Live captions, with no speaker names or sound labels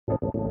It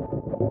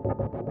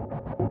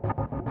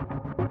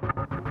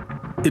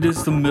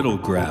is the middle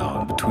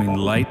ground between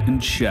light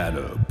and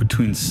shadow,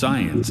 between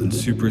science and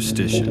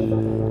superstition,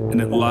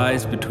 and it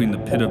lies between the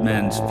pit of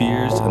man's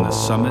fears and the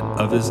summit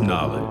of his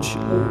knowledge.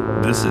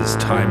 This is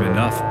Time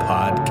Enough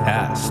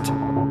Podcast.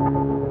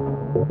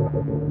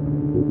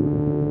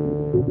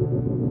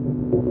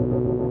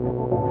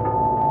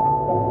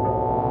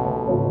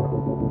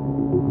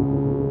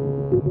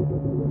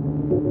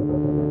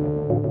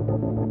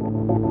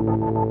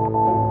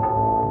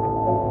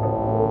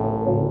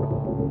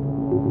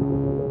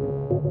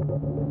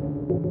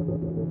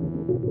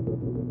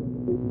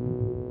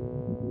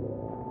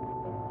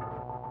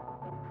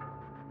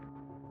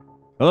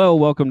 Hello,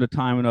 welcome to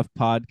Time Enough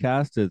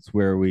Podcast. It's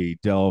where we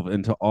delve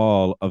into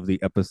all of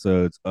the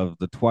episodes of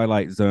The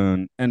Twilight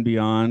Zone and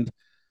beyond.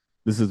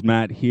 This is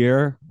Matt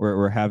here.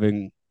 We're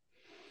having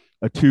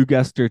a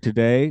two-guester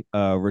today.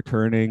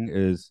 Returning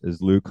is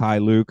Luke. Hi,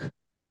 Luke.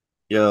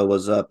 Yo,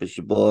 what's up? It's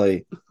your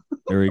boy.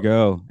 There we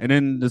go. And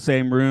in the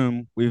same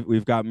room,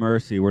 we've got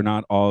Mercy. We're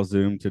not all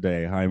Zoom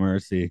today. Hi,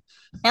 Mercy.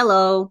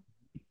 Hello.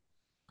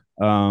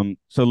 So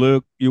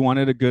Luke, you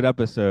wanted a good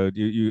episode.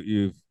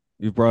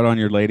 You've brought on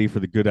your lady for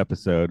the good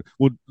episode.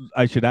 Well,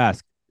 I should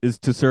ask, is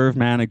To Serve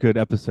Man a good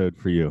episode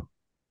for you?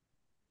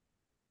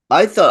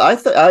 Knowing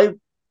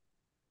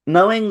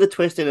the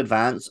twist in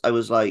advance, I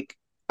was like,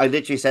 I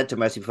literally said to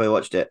Mercy before I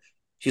watched it,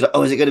 she's like,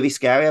 oh, is it going to be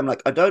scary? I'm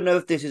like, I don't know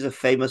if this is a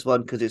famous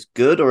one because it's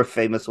good or a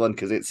famous one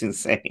because it's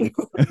insane.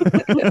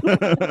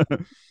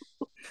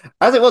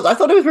 As it was, I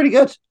thought it was really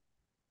good.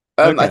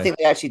 Okay. I think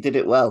they actually did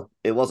it well.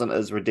 It wasn't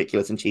as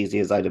ridiculous and cheesy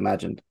as I'd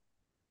imagined.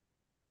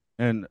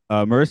 And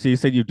Mercy, you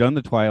said you've done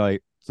the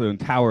Twilight Zone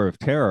Tower of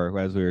Terror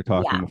as we were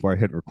talking before I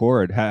hit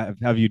record.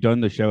 Have you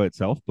done the show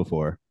itself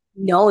before?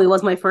 No, it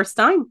was my first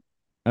time.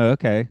 Oh,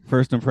 okay.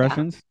 First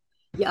impressions?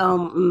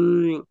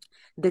 The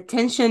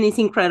tension is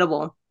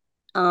incredible.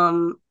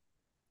 So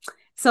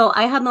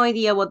I had no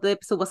idea what the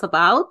episode was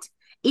about.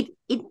 It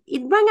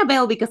rang a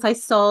bell because I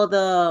saw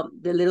the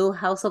Little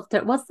House of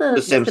Terror. What's the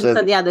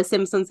Simpsons? Yeah, the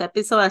Simpsons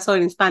episode. I saw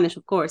it in Spanish,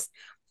 of course.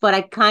 But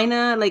I kind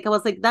of I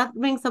was like, that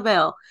rings a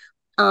bell.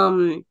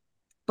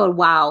 But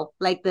wow,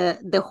 like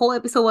the whole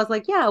episode was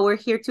like, yeah, we're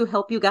here to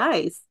help you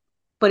guys.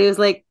 But it was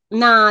like,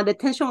 nah, the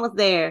tension was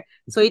there.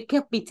 So it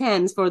kept me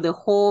tense for the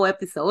whole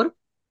episode.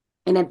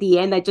 And at the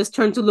end, I just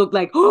turned to look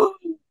like, oh,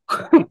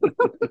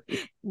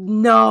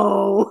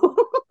 no.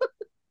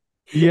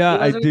 Yeah,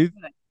 I really do.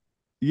 good.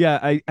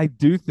 Yeah, I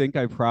do think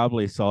I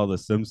probably saw the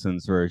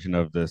Simpsons version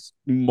of this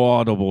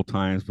multiple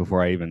times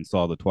before I even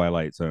saw the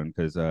Twilight Zone.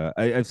 Because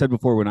I've said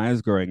before, when I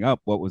was growing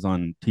up, what was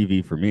on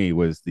TV for me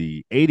was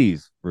the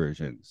 80s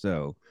version.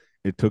 So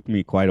it took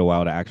me quite a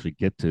while to actually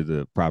get to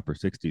the proper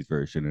 60s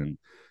version. And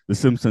the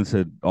Simpsons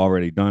had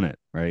already done it,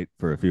 right?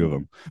 For a few of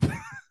them,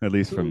 at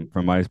least from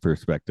my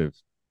perspective.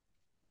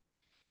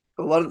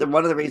 One of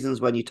the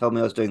reasons when you told me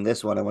I was doing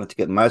this one, I wanted to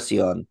get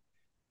Mercy on.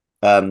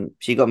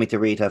 She got me to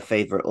read her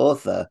favorite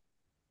author,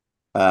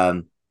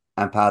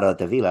 Amparo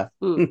Davila.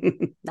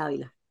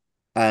 Davila.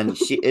 And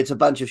it's a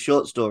bunch of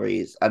short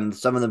stories, and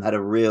some of them had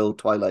a real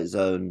Twilight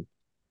Zone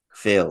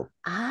feel.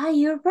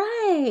 You're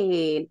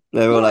right.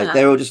 They were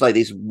all just like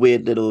these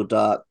weird little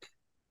dark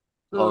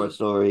horror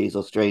stories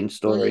or strange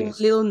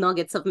stories. Little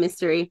nuggets of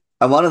mystery.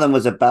 And one of them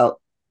was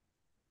about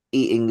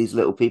eating these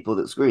little people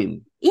that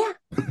scream. Yeah.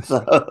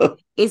 So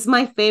It's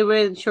my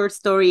favorite short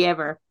story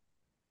ever.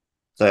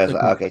 I was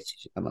like, okay,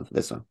 I'm on for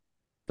this one.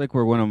 It's like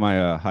where one of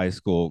my high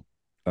school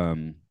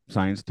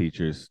science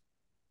teachers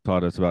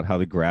taught us about how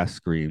the grass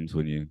screams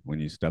when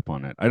you step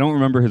on it. I don't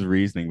remember his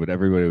reasoning, but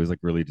everybody was like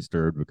really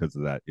disturbed because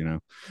of that, you know.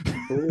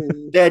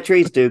 Yeah,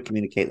 trees do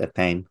communicate their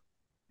pain.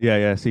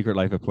 Yeah, Secret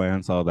Life of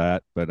Plants, all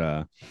that.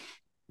 But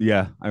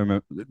yeah, I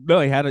remember. No,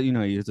 he had a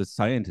he was a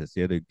scientist.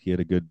 He had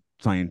a good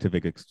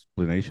scientific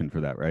explanation for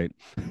that, right?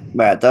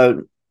 Matt,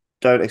 don't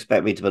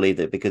expect me to believe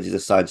that because he's a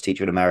science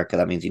teacher in America,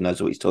 that means he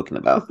knows what he's talking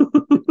about.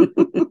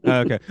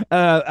 Okay.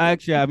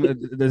 Actually,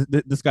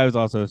 this guy was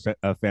also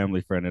a family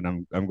friend,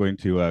 and I'm going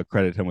to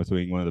credit him with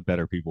being one of the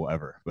better people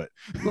ever. But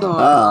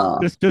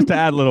just to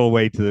add a little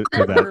weight to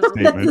that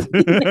statement.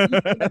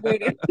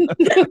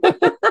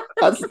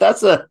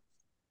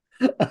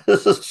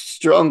 That's a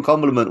strong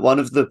compliment. One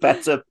of the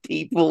better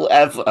people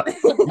ever.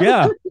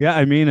 Yeah,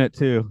 I mean it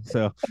too.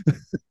 So,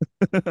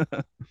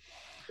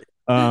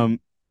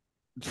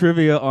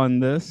 trivia on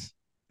this: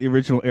 the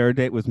original air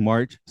date was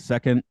March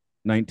 2nd,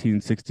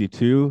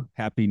 1962.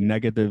 Happy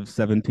negative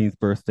 17th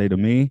birthday to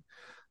me.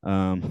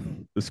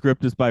 The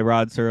script is by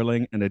Rod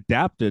Serling and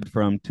adapted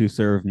from To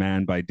Serve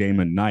Man by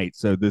Damon Knight.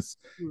 So this,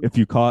 if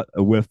you caught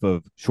a whiff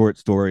of short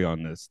story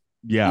on this,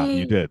 yeah,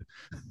 you did.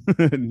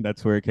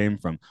 That's where it came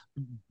from.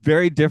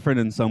 Very different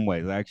in some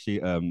ways.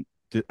 Actually,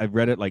 I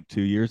read it like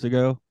 2 years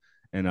ago,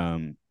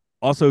 and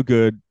also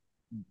good,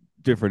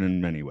 different in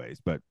many ways.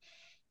 But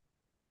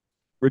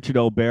Richard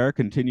L. Bear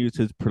continues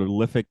his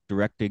prolific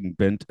directing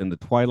bent in The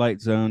Twilight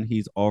Zone.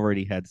 He's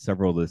already had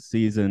several this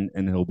season,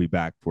 and he'll be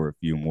back for a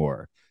few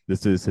more.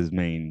 This is his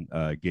main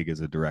gig as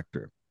a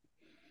director.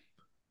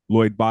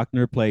 Lloyd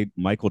Bachner played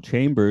Michael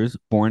Chambers,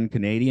 born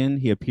Canadian.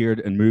 He appeared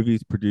in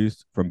movies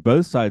produced from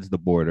both sides of the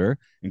border,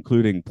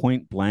 including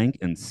Point Blank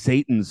and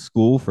Satan's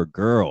School for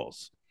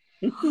Girls.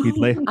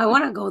 I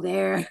want to go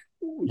there.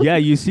 Yeah,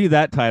 you see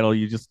that title,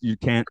 you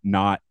can't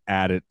not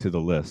add it to the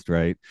list,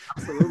 right?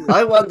 Absolutely.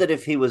 I wondered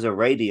if he was a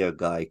radio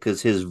guy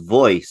because his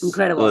voice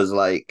Incredible. was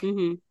like.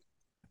 Mhm.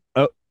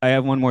 Oh, I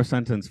have one more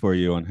sentence for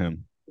you on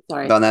him.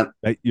 Sorry. Gone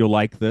then. You'll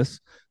like this.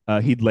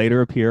 He'd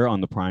later appear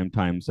on the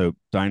primetime soap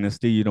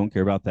Dynasty. You don't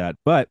care about that,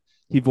 but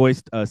he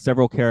voiced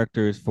several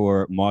characters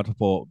for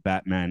multiple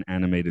Batman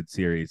animated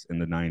series in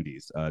the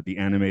 90s. The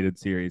animated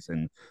series,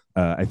 and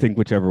I think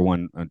whichever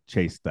one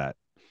chased that.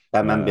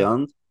 Batman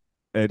Beyond.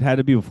 It had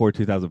to be before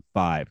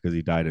 2005 because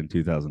he died in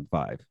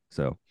 2005.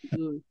 So.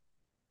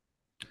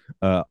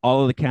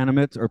 All of the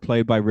Canamitz are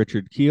played by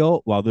Richard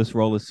Kiel. While this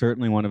role is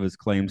certainly one of his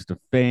claims to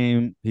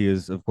fame, he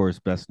is, of course,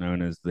 best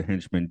known as the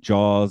henchman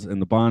Jaws in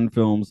the Bond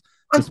films,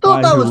 The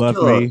Spy Who Loved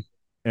Me,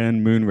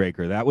 and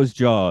Moonraker. That was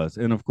Jaws.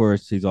 And, of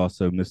course, he's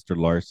also Mr.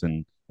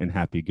 Larson in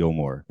Happy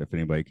Gilmore, if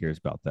anybody cares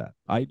about that.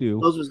 I do.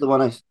 Jaws was the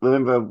one I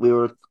remember we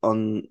were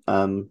on,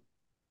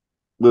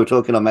 we were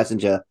talking on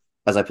Messenger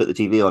as I put the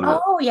TV on.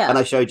 Oh, yeah. And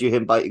I showed you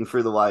him biting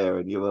through the wire,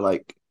 and you were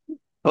like,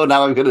 oh,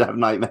 now I'm going to have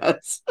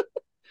nightmares.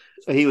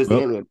 So he was the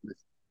alien.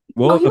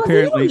 Well, he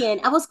apparently, was the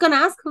alien. I was gonna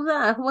ask who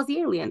was the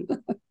alien.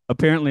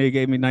 Apparently, it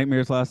gave me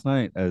nightmares last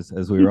night, as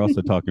we were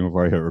also talking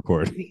before I hit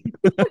record.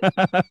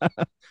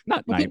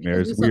 Not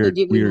nightmares. I saw the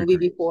Ghibli movie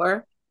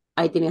before.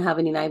 I didn't have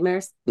any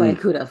nightmares, but I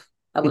could have.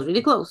 I was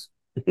really close,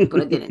 but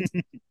I didn't.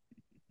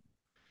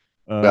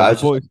 I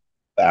was just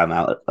bam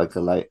out at like the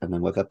light and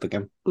then woke up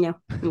again. Yeah,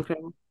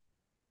 incredible.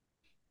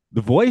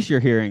 The voice you're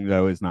hearing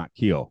though is not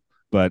Keel,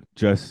 but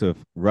Joseph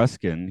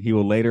Ruskin. He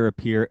will later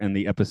appear in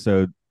the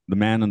episode The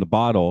Man in the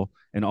Bottle,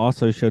 and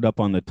also showed up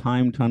on The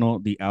Time Tunnel,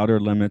 The Outer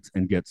Limits,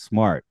 and Get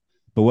Smart.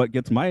 But what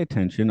gets my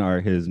attention are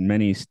his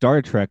many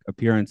Star Trek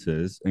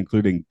appearances,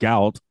 including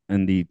Gout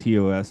in the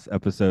TOS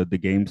episode The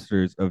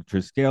Gamesters of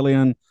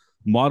Triskelion,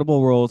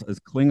 multiple roles as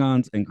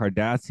Klingons and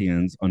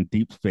Cardassians on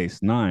Deep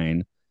Space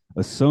Nine,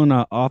 a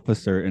Sona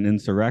officer in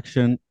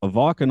Insurrection, a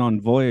Vulcan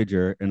on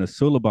Voyager, and a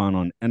Suliban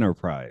on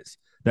Enterprise.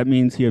 That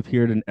means he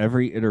appeared in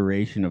every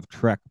iteration of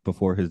Trek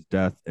before his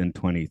death in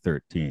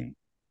 2013.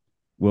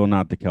 Well,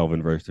 not the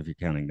Kelvin verse if you're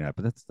counting that,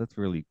 but that's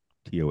really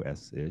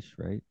TOS-ish,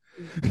 right?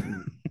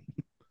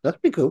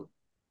 That'd be cool.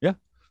 Yeah.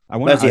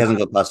 He hasn't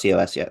got past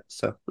TOS yet,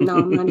 so. No,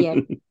 not yet.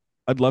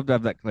 I'd love to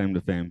have that claim to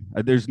fame.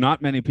 There's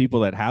not many people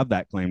that have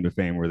that claim to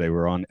fame where they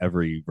were on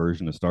every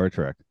version of Star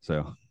Trek.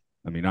 So,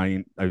 I mean,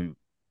 I'm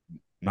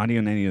not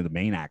even any of the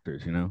main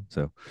actors, you know?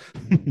 So.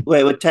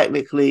 Wait, we're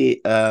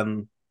technically...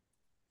 Majel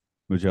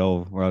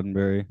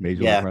Roddenberry?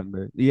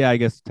 Roddenberry? Yeah, I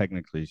guess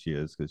technically she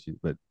is,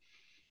 but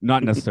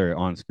not necessarily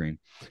on screen.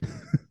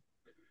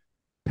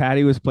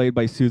 Patty was played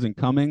by Susan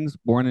Cummings.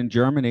 Born in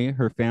Germany,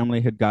 her family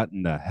had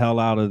gotten the hell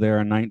out of there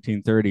in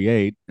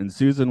 1938, and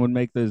Susan would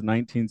make those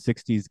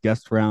 1960s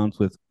guest rounds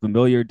with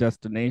familiar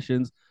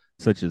destinations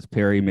such as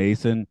Perry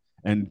Mason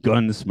and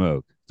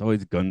Gunsmoke. It's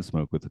always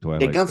Gunsmoke with the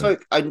Twilight. Yeah,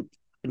 Gunsmoke, I'd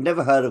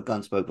never heard of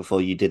Gunsmoke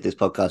before you did this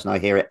podcast, and I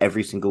hear it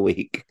every single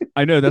week.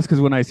 I know, that's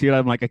because when I see it,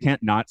 I'm like, I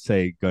can't not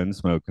say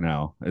Gunsmoke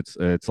now.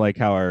 It's like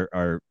how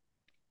our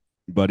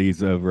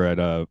buddies over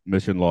at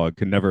Mission Log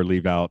can never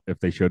leave out if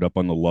they showed up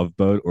on the Love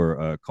Boat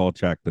or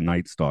Kolchak the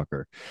Night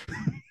Stalker.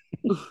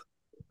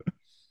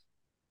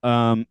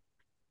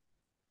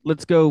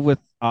 Let's go with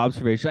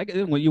observation.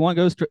 You want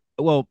to go straight?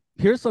 Well,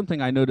 here's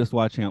something I noticed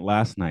watching it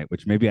last night,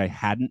 which maybe I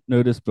hadn't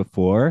noticed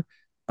before.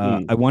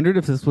 I wondered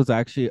if this was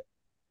actually.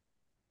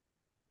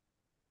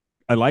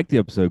 I like the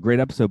episode, great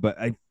episode, but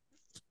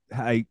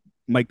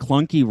my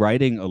clunky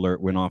writing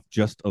alert went off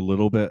just a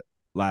little bit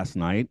last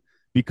night,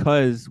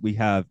 because we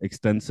have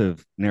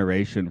extensive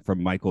narration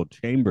from Michael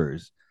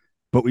Chambers,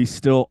 but we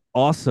still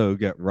also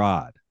get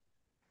Rod.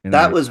 And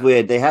that was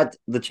weird. They had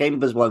the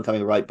Chambers one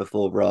coming right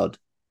before Rod.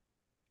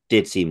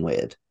 Did seem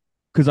weird.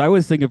 Because I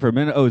was thinking for a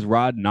minute, is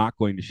Rod not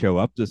going to show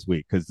up this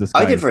week? Because this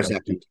guy I did for a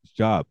second. His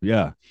job,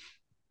 yeah.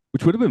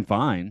 Which would have been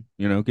fine,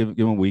 give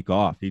him a week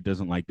off. He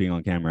doesn't like being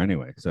on camera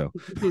anyway, so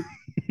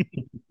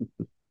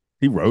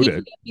he wrote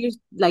it. Here's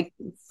like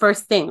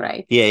first thing,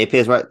 right? Yeah, he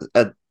appears right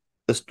at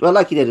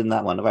like he did in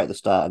that one, right at the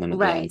start, and then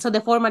right. So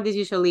the format is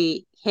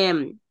usually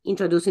him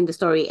introducing the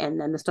story,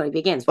 and then the story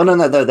begins. Right? Oh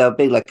no, there'll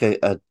be like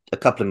a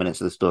couple of minutes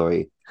of the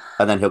story,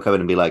 and then he'll come in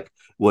and be like,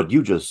 "What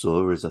you just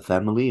saw is a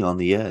family on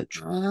the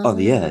edge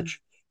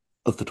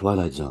of the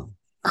Twilight Zone."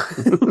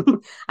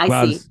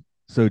 I see.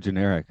 So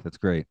generic. That's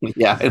great.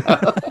 Yeah.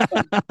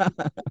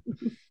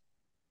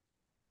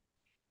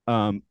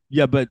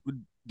 Yeah, but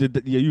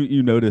did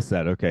you notice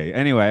that? Okay.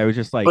 Anyway, I was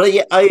just like, but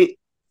yeah,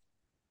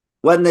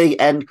 when the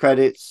end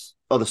credits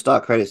or the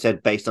start credits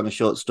said based on a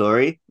short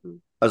story,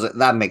 I was like,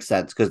 that makes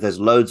sense because there's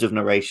loads of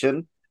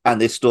narration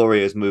and this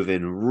story is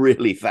moving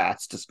really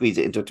fast to squeeze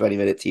it into a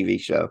 20-minute TV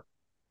show.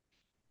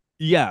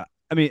 Yeah.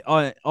 I mean,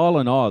 all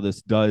in all,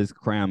 this does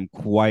cram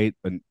quite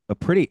a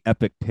pretty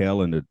epic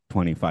tale into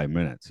 25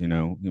 minutes.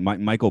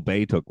 Michael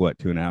Bay took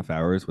 2.5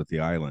 hours with The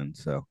Island,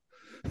 so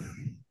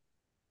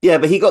Yeah,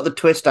 but he got the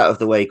twist out of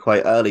the way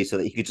quite early so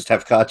that he could just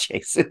have car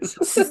chases.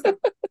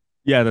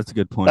 Yeah, that's a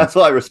good point. That's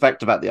what I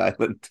respect about the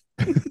island.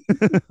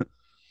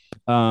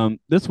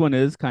 This one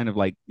is kind of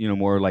like,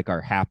 more like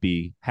our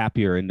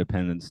happier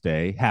Independence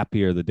Day,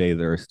 happier the day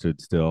the Earth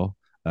stood still.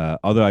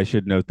 Although I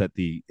should note that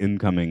the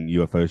incoming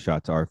UFO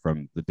shots are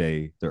from the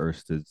day the Earth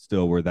stood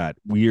still, where that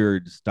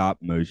weird stop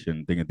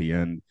motion thing at the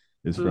end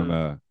is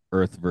from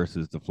Earth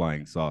versus the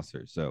flying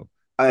saucer. So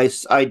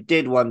I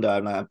did wonder.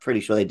 I'm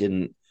pretty sure they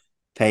didn't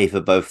pay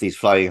for both these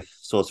flying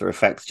saucer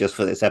effects just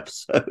for this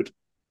episode.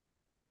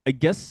 I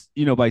guess,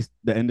 by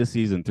the end of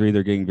season 3,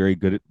 they're getting very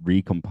good at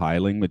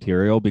recompiling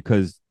material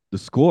because the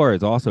score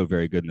is also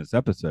very good in this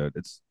episode.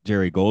 It's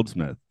Jerry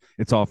Goldsmith.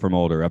 It's all from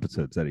older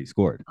episodes that he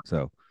scored.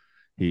 So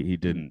he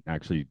didn't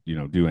actually,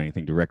 do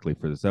anything directly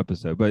for this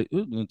episode, but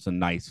it's a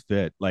nice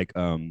fit. Like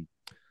some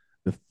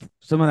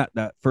of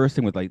that first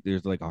thing with like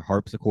there's like a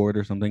harpsichord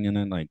or something and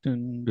then like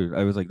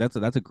I was like that's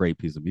a great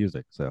piece of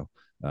music. So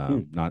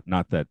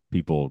not that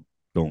people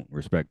don't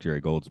respect Jerry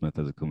Goldsmith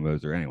as a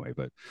composer anyway,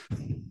 but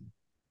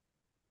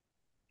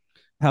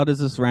how does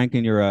this rank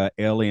in your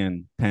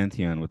alien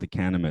pantheon with the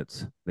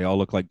Canimets? They all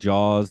look like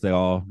Jaws. They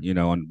all,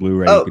 on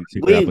Blu-ray you can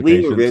see the we were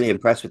applications. really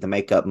impressed with the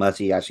makeup.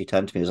 Mercy actually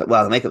turned to me and was like,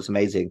 wow, the makeup's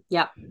amazing.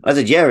 Yeah. I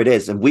said, yeah, it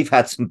is. And we've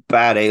had some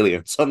bad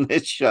aliens on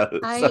this show.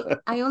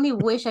 I only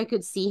wish I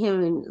could see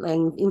him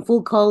in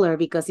full color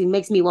because it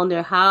makes me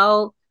wonder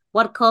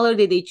what color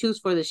did they choose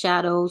for the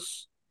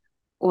shadows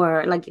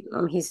or like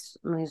on his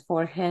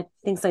forehead,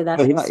 things like that.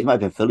 Oh, he might have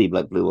been fully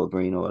like blue or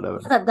green or whatever.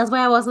 That's why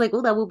I was like,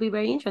 oh, that would be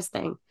very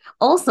interesting.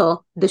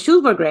 Also, the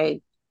shoes were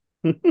great.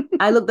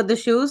 I looked at the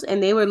shoes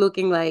and they were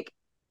looking like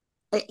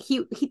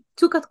he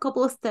took a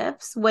couple of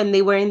steps when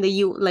they were in the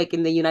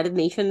United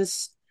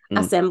Nations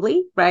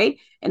assembly, right?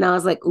 And I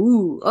was like,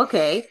 ooh,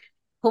 okay.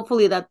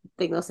 Hopefully that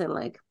thing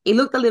doesn't it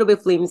looked a little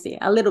bit flimsy,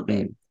 a little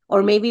bit.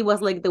 Or maybe it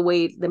was like the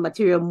way the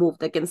material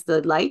moved against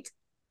the light.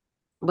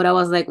 But I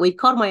was like, well, it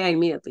caught my eye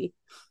immediately.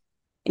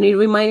 And it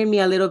reminded me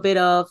a little bit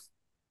of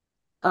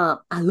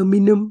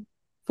aluminum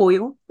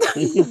foil.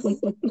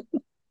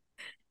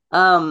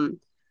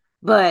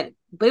 But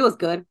it was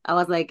good. I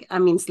was like,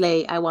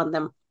 Slay, I want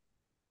them.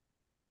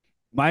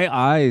 My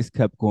eyes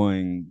kept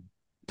going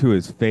to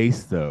his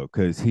face though,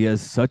 because he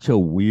has such a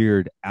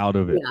weird out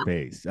of it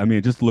face. I mean,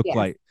 it just looked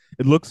like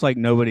it looks like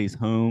nobody's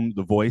home.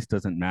 The voice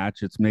doesn't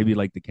match. It's maybe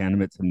like the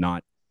Canimets have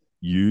not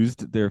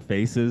used their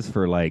faces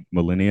for like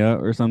millennia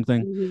or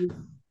something.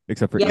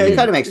 Except for it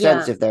kind of makes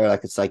sense if they're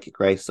like a psychic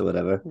race or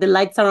whatever. The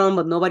lights are on,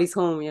 but nobody's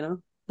home,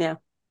 Yeah.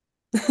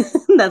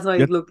 That's what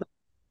it looked like.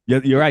 Yeah,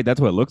 you're right. That's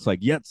what it looks like.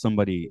 Yet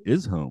somebody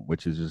is home,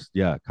 which is just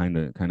kind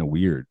of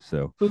weird.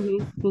 So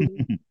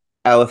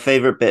our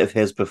favorite bit of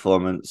his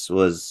performance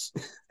was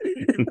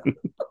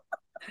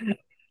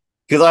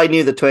because I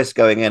knew the twist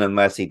going in and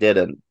Mercy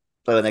didn't.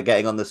 So when they're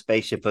getting on the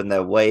spaceship and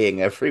they're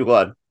weighing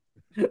everyone,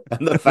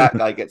 and the fat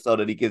guy gets on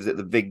and he gives it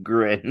the big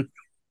grin.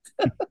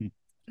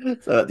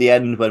 So at the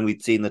end, when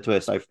we'd seen the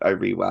twist, I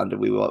rewound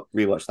and we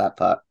rewatched that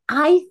part.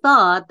 I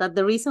thought that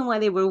the reason why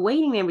they were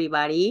waiting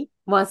everybody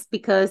was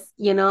because,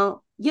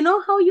 how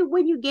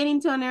when you get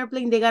into an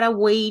airplane, they gotta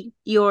weigh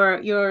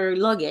your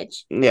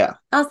luggage. Yeah.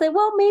 I was like,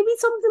 well, maybe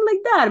something like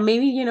that.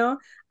 Maybe,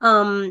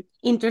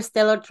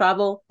 interstellar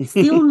travel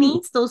still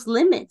meets those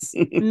limits.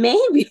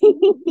 Maybe.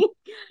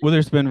 Well,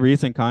 there's been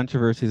recent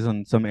controversies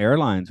on some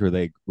airlines where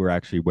they were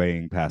actually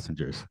weighing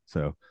passengers.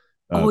 So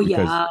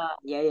yeah.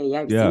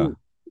 I've seen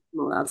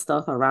all that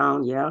stuff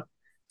around, yeah.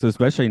 So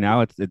especially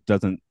now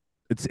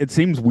it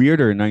seems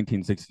weirder in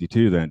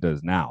 1962 than it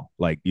does now.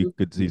 Like you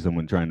could see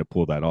someone trying to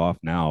pull that off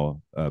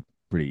now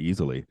pretty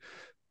easily,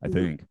 I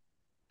think.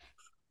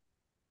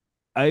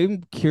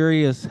 I'm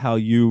curious how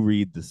you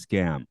read the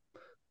scam,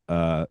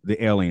 the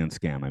alien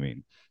scam, I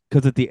mean.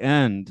 Because at the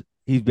end,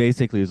 he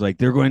basically is like,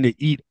 they're going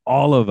to eat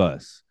all of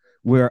us.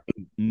 Where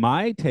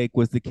my take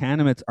was the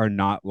Canimets are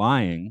not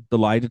lying. The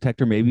lie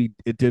detector, maybe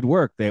it did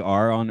work. They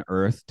are on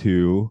Earth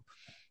to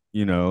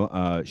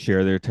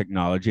share their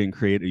technology and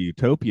create a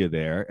utopia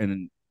there.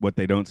 And what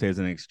they don't say is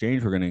in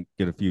exchange, we're going to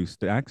get a few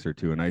stacks or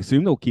two. And I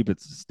assume they'll keep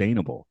it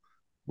sustainable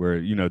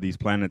where, these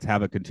planets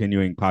have a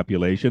continuing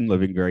population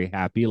living very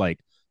happy, like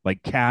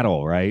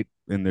cattle, right?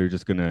 And they're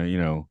just going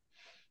to,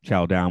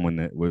 chow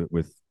down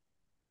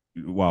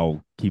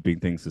while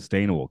keeping things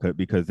sustainable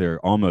because they're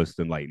almost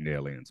enlightened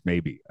aliens.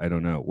 Maybe. I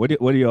don't know. What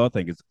do you all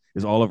think?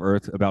 Is all of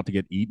Earth about to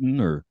get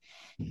eaten or?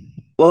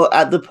 Well,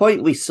 at the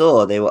point we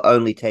saw, they were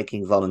only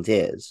taking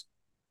volunteers.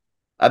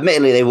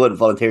 Admittedly, they weren't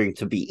volunteering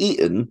to be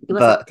eaten. It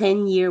was a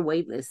 10-year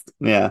wait list.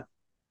 Yeah.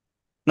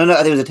 No,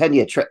 I think it was a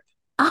 10-year trip.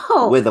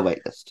 Oh. With a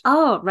wait list.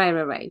 Oh,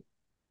 right.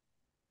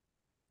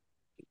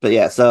 But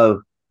yeah,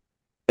 so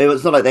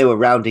it's not like they were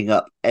rounding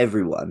up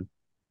everyone.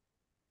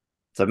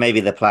 So maybe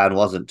the plan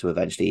wasn't to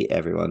eventually eat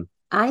everyone.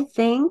 I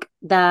think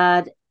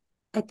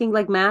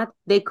like Matt,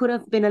 they could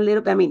have been a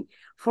little bit,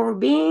 for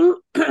being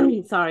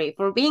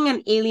for being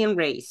an alien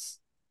race,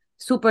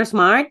 super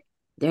smart,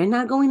 they're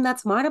not going that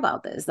smart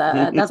about this.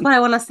 That's what I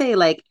want to say.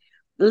 Like,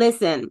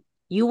 listen,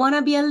 you want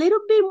to be a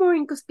little bit more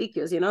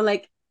inconspicuous,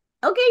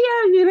 okay,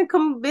 yeah, you're gonna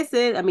come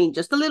visit. I mean,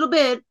 just a little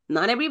bit.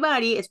 Not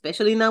everybody,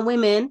 especially not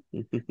women.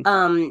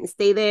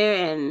 Stay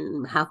there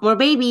and have more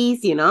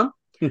babies. I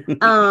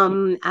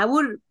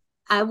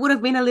would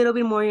have been a little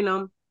bit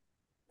more,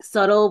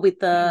 subtle with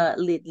the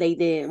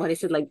what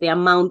is it, like the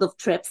amount of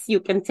trips you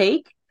can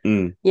take.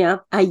 Yeah,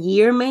 a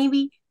year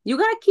maybe. You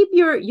gotta keep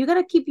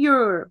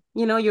your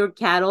your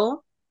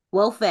cattle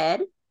well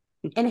fed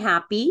and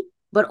happy,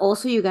 but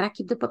also you gotta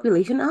keep the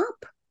population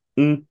up.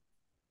 Mm.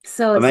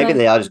 So Or it's maybe like,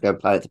 they are just going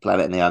planet to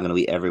planet and they are going to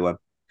eat everyone.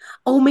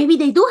 oh, maybe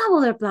they do have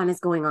other planets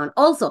going on.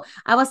 Also,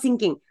 I was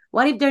thinking,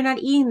 what if they're not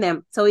eating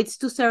them? So it's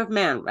to serve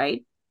man,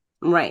 right?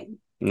 Right.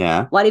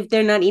 Yeah. What if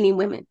they're not eating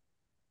women?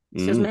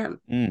 It's just Mm. man.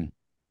 Mm.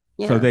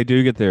 Yeah. So they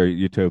do get their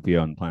utopia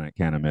on planet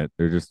Canamet.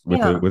 They're just with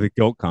Yeah. a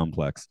guilt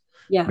complex.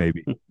 Yeah.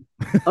 Maybe.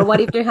 Or what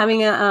if they're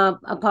having a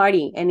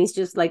party and it's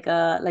just like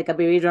a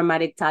very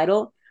dramatic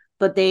title,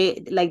 but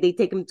they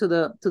take them to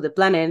the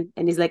planet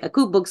and it's like a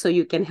cookbook so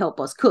you can help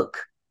us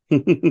cook. I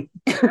don't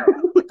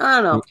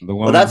know. The Well,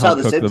 woman that's how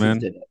helped the cook them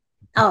Simpsons in. did it.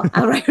 Oh,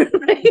 all right,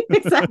 right,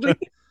 exactly.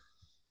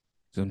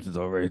 Simpsons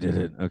already did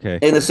it. Okay.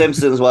 In the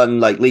Simpsons one,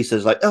 like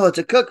Lisa's like, "Oh, it's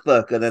a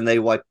cookbook," and then they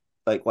wipe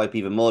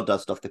even more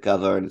dust off the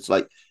cover, and it's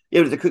like,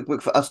 "Yeah, it's a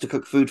cookbook for us to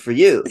cook food for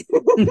you."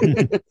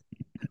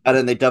 And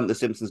then they dump the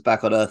Simpsons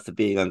back on Earth for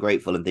being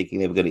ungrateful and thinking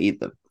they were going to eat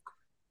them.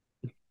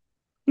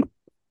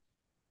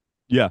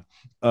 Yeah.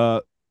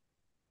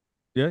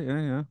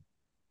 Yeah.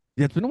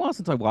 Yeah, it's been a while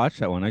since I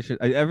watched that one.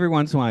 Every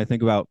once in a while I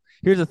think about.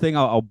 Here's the thing: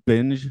 I'll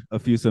binge a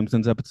few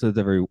Simpsons episodes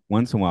every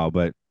once in a while,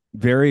 but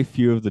very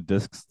few of the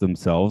discs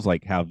themselves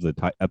like have the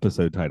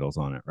episode titles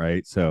on it,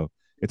 right? So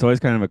it's always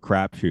kind of a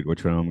crapshoot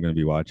which one I'm going to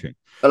be watching.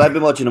 Well, I've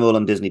been watching them all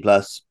on Disney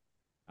Plus.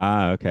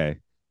 Okay.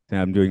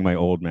 I'm doing my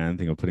old man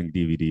thing of putting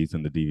DVDs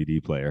in the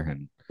DVD player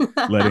and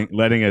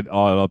letting it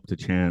all up to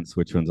chance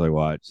which ones I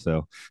watch.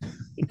 So,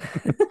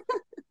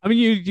 I mean,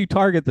 you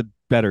target the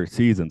better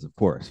seasons, of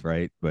course,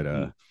 right? But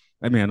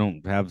I mean, I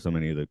don't have so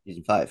many of the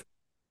Season 5.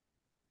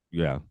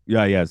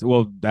 Yes.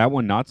 Well, that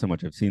one not so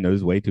much. I've seen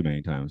those way too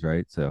many times,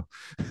 right? So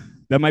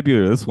that might be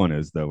where this one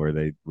is though, where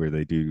they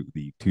do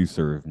the to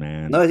serve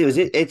man. No,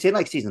 it's in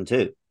like season 2.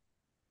 It's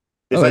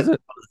Oh, like is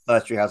it? the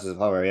first three Houses of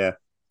Horror. Yeah.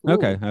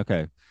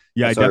 Okay.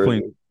 Yeah, I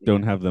definitely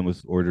don't have them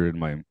as ordered in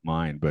my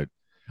mind, but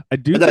I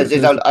do. No, I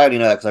only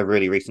know that because I've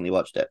really recently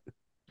watched it.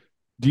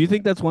 Do you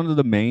think that's one of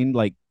the main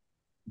like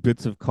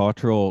bits of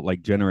cultural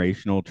like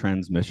generational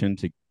transmission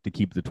to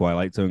keep the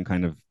Twilight Zone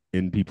kind of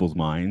in people's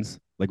minds,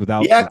 like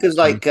without? Yeah, because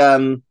like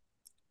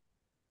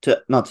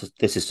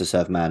this is to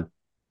serve man.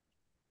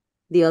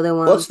 The other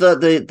one. What's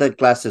the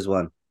glasses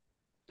one?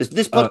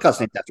 This podcast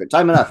named after it.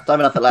 Time enough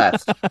at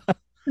last.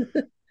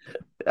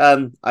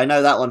 I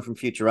know that one from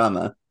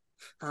Futurama.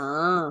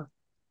 Ah,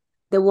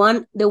 the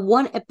one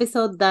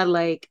episode that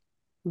like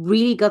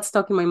really got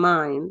stuck in my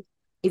mind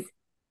is,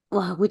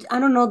 well, which I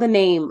don't know the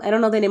name. I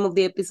don't know the name of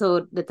the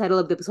episode, the title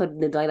of the episode in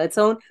the Twilight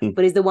Zone,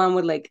 but it's the one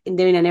with like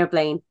they're in an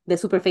airplane, the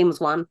super famous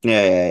one.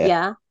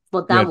 Yeah.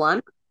 But that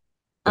one,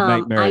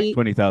 Nightmare at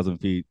 20,000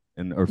 feet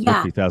or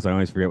 50,000. I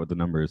always forget what the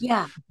number is.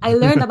 Yeah, I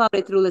learned about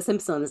it through The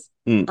Simpsons.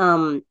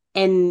 And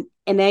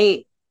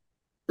I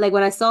like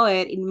when I saw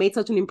it, it made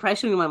such an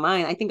impression in my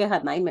mind. I think I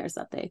had nightmares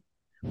that day.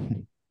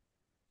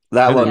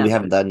 That one we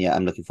haven't done yet.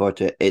 I'm looking forward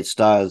to it. It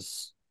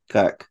stars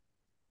Kirk.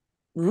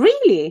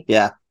 Really?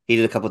 Yeah, he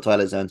did a couple of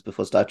Twilight Zones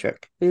before Star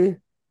Trek. Well,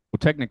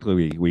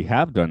 technically, we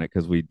have done it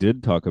because we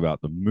did talk about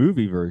the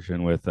movie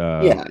version with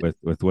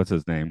what's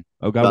his name?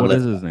 Oh God, what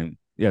is his name?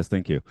 Yes,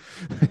 thank you.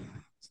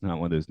 It's not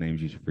one of those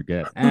names you should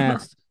forget.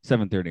 It's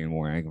 7:30 in the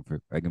morning.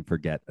 I can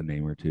forget a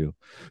name or two.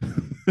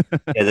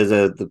 Yeah, there's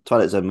the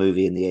Twilight Zone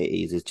movie in the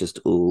 80s. It's just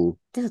all.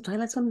 There's a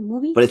Twilight Zone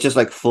movie, but it's just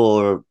like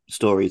 4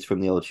 stories from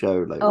the old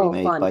show, like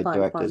remade by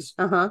directors.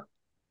 Fun.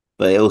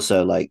 But it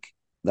also like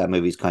that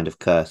movie's kind of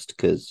cursed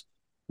because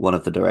one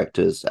of the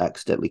directors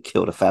accidentally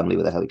killed a family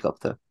with a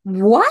helicopter.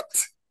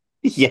 What?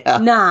 Yeah.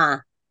 Nah.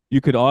 You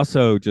could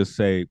also just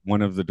say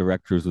one of the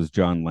directors was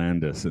John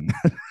Landis, and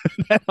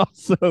that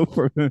also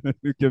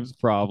gives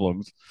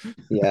problems.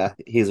 Yeah,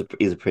 he's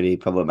a pretty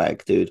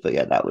problematic dude, but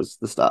yeah, that was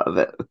the start of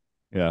it.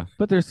 Yeah,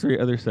 but there's 3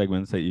 other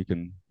segments that you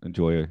can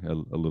enjoy a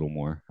little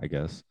more, I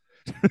guess.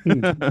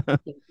 I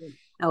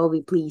will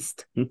be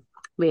pleased,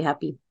 very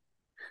happy.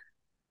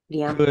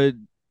 Yeah.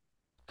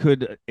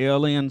 Could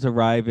aliens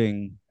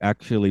arriving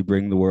actually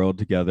bring the world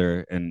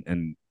together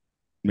and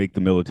make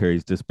the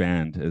militaries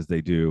disband as they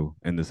do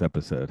in this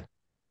episode?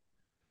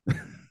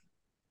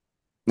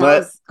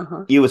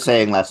 You were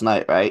saying last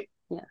night, right?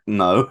 Yeah.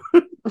 No.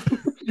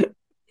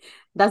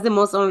 That's the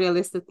most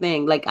unrealistic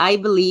thing. Like, I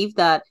believe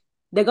that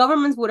the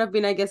governments would have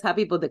been, I guess,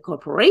 happy, but the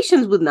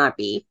corporations would not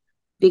be,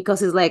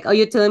 because it's like, oh,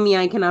 you're telling me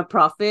I cannot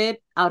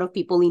profit out of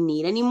people in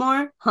need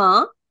anymore,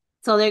 huh?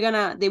 So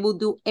they will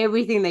do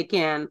everything they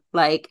can,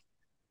 like,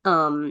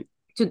 to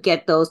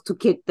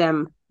kick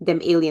them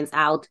aliens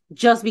out,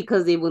 just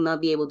because they will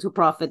not be able to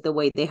profit the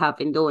way they have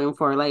been doing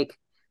for like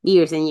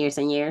years and years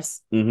and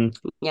years. Mm-hmm.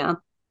 Yeah.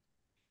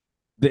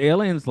 the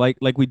aliens, like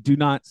we do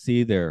not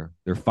see their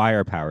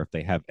firepower if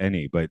they have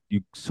any, but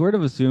you sort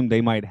of assume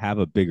they might have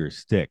a bigger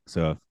stick.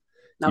 So if,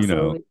 you know,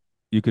 Absolutely.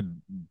 you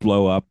could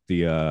blow up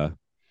the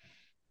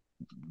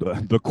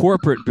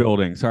corporate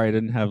building. Sorry, I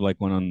didn't have like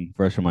one on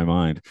fresh on my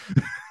mind.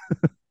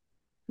 I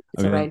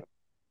It's all mean, right.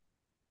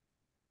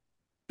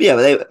 Yeah,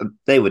 but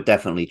they would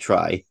definitely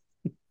try.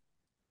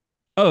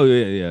 oh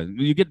yeah, yeah.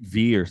 You get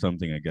V or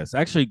something, I guess.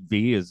 Actually,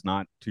 V is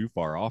not too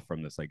far off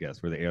from this, I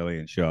guess, where the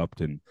aliens show up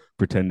and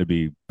pretend to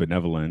be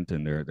benevolent,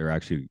 and they're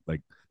actually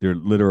like they're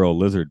literal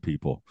lizard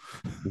people.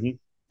 Mhm.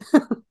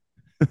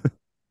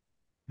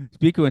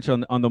 Speaking of which,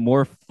 on the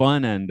more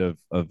fun end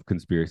of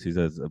conspiracies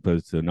as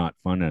opposed to not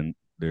fun end,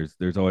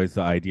 there's always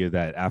the idea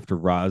that after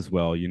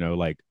Roswell,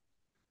 like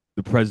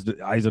the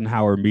president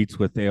Eisenhower meets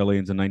with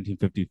aliens in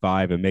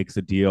 1955 and makes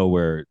a deal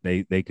where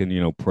they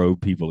can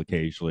probe people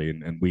occasionally,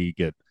 and we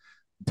get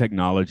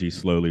technology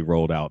slowly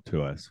rolled out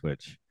to us,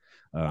 which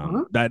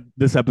Uh-huh. that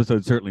this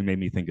episode certainly made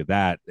me think of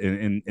that.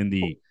 In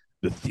the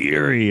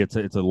theory, it's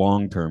a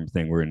long term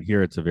thing. Where in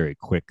here, it's a very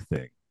quick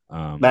thing.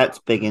 Matt's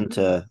big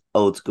into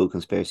old school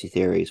conspiracy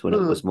theoes when it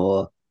Mm. was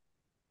more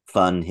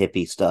fun,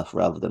 hippie stuff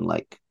rather than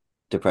like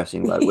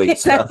depressing right wing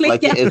stuff Exactly.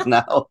 like Yeah. it is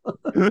now.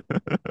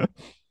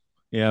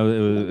 Yeah,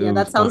 it Yeah,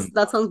 was fun.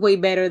 that sounds way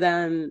better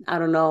than I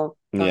don't know,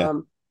 Yeah.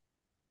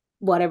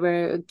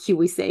 whatever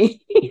Kiwi say.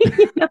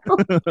 You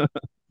know?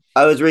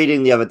 I was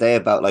reading the other day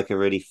about like a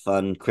really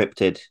fun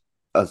cryptid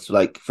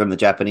like from the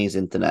Japanese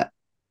internet.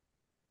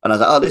 And I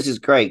was like, oh, this is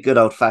great, good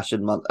old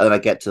fashioned month. And I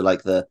get to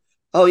like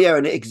oh yeah,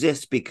 and it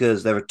exists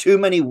because there are too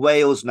many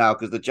whales now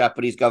because the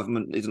Japanese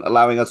government isn't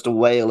allowing us to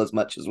whale as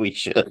much as we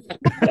should.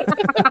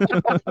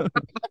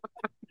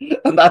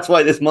 And that's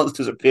why this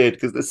monster's appeared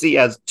because the sea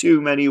has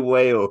too many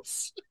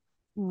whales.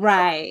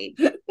 Right.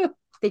 They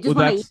Well, just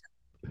want to eat.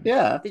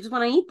 Yeah. They just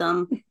want to eat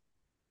them.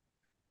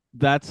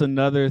 that's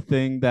another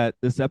thing that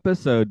this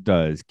episode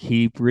does.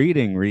 Keep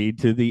reading, read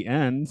to the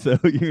end, so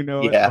you know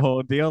what the Yeah.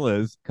 whole deal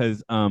is.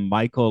 Because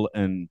Michael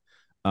and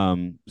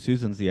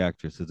Susan's the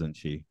actress, isn't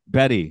she?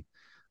 Betty.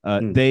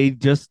 Hmm. They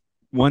just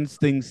once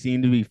things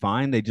seem to be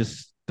fine, they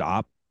just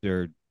stop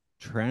their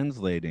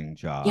translating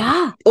job.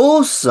 Yeah.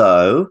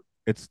 Also,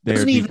 It's their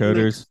doesn't even make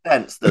decoders.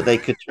 sense that they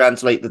could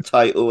translate the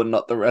title and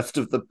not the rest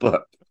of the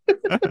book.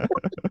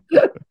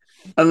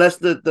 Unless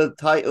the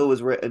title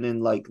was written in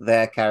like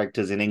their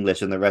characters in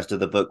English and the rest of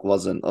the book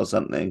wasn't or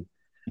something.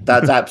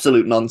 That's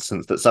absolute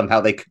nonsense that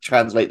somehow they could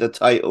translate the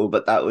title,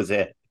 but that was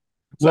it.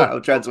 That's Well, how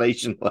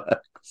translation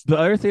works. the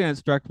other thing that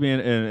struck me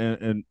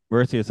in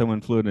Mercy as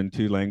someone fluent in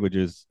two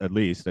languages at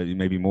least,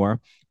 maybe more,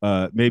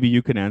 maybe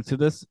you can answer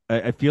this.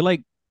 I feel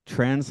like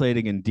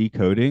translating and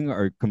decoding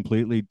are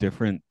completely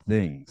different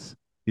things.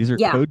 These are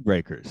Yeah. code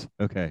breakers.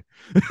 Okay.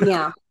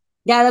 Yeah.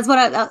 Yeah, that's what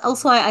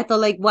I thought,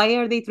 like, why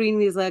are they treating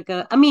this like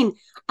I mean,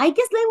 I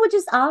guess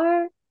languages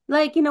are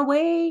like in a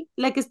way,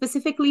 like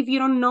specifically if you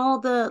don't know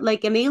the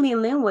like an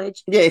alien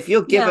language. Yeah, if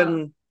you're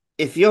Yeah.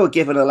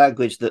 given a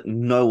language that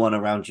no one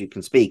around you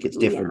can speak, it's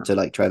different to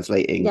like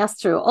translating. That's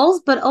true.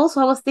 But also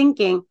I was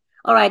thinking,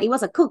 all right, it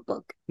was a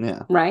cookbook,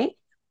 Yeah. right?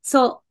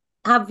 So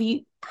have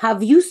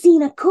you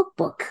seen a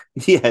cookbook?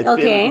 Yeah, it's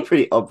Okay. been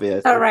pretty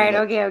obvious. All right,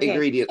 okay.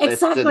 Ingredient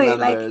lists Exactly. and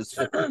Like numbers.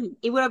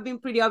 it would have been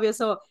pretty obvious.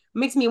 So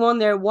makes me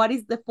wonder what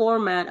is the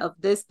format of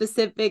this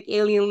specific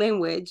alien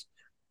language?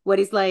 What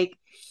is like,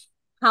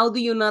 how do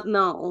you not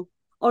know?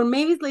 Or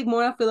maybe it's like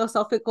more a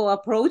philosophical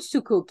approach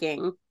to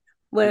cooking,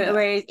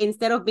 where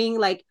instead of being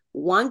like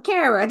one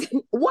carrot,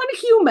 one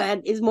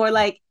human is more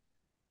like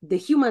the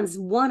humans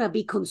wanna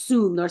be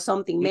consumed or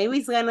something. Maybe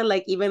it's kind of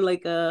like even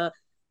like a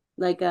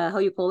how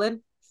you call it,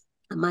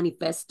 a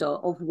manifesto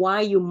of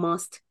why you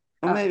must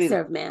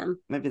serve man.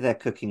 Maybe their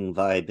cooking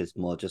vibe is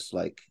more just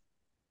like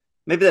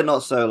maybe they're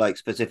not so like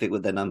specific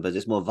with their numbers.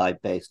 It's more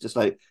vibe based. Just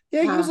like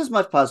use as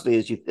much parsley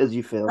as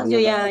you feel.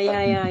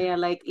 Yeah.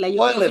 Like you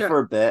boil it for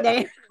a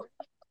bit.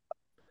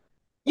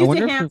 Use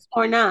your hands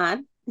or not.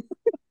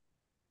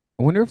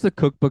 I wonder if the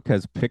cookbook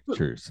has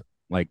pictures,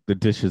 like the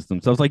dishes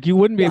themselves. Like you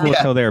wouldn't be able to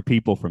tell there are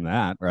people from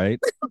that, right?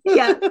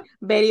 Yeah,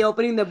 Betty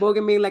opening the book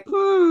and being like,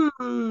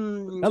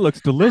 "That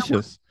looks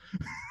delicious."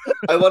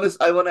 I want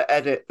to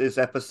edit this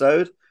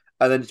episode,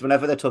 and then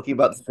whenever they're talking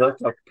about the book,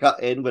 I'll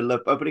cut in. We're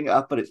opening it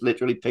up, and it's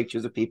literally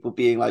pictures of people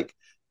being like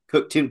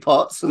cooked in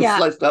pots and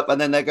sliced up, and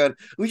then they're going,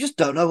 "We just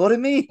don't know what it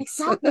means."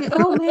 Exactly.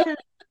 Oh man,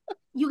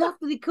 you have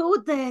to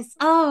decode this.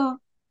 Oh,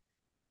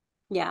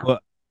 yeah.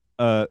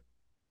 Well,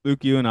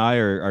 Luke, you and I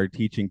are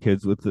teaching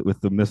kids with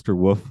the Mr.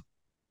 Wolf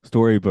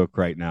storybook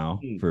right now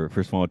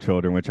for small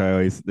children, which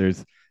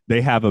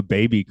they have a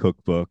baby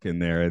cookbook in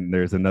there, and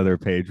there's another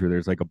page where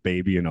there's like a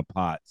baby in a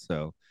pot.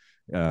 So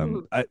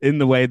in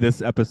the way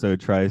this episode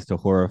tries to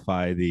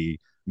horrify the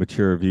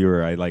mature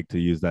viewer, I like to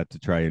use that to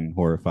try and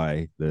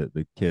horrify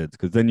the kids,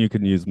 because then you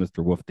can use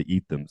Mr. Wolf to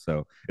eat them.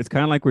 So it's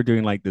kind of like we're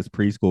doing like this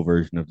preschool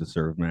version of the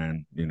Serve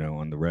Man,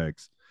 on the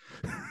regs.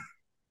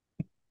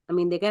 I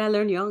mean, they gotta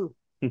learn young.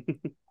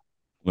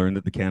 Learn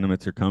that the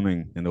Canaanites are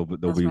coming, and they'll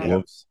be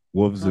right.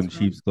 wolves in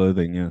sheep's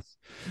clothing. Yes.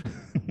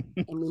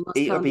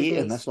 Eat or be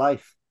eaten. That's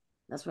life.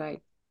 That's right.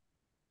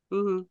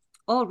 Mm-hmm.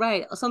 Oh,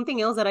 right.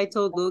 Something else that I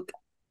told Luke,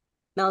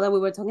 now that we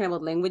were talking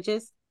about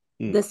languages,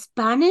 the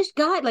Spanish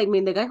guy, like, I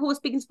mean, the guy who was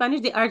speaking Spanish,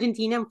 the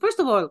Argentinian, first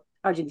of all,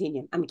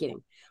 Argentinian, I'm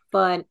kidding.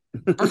 But,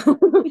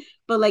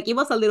 but like, it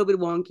was a little bit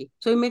wonky.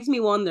 So it makes me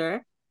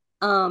wonder,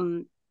 I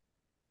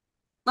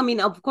mean,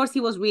 of course he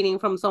was reading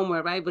from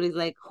somewhere, right? But it's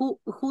like, who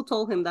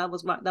told him that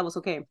was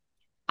okay?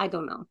 I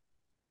don't know.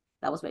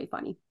 That was very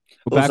funny.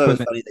 Well, Also,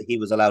 it's funny that he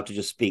was allowed to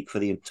just speak for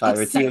the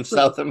entirety of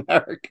South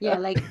America. Yeah,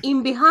 like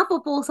in behalf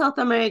of all South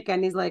America,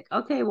 and he's like,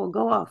 okay, well,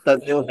 go off.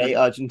 Don't they all hate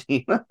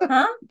Argentina?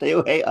 Huh? They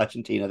all hate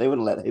Argentina. They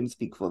wouldn't let him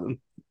speak for them.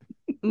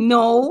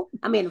 No,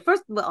 I mean,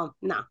 first, well,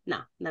 no.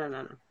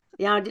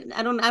 Yeah,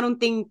 I don't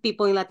think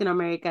people in Latin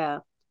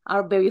America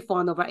are very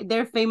fond of, right?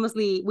 They're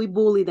famously, we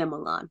bully them a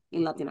lot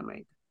in Latin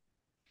America.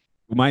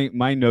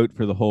 My note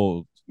for the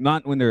whole,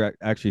 not when they're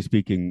actually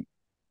speaking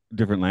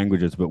different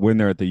languages, but when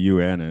they're at the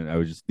UN, and I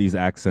was just, these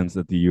accents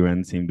at the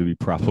UN seem to be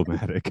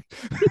problematic.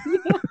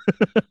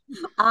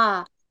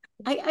 I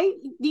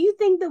do you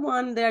think the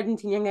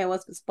Argentinian guy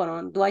was spot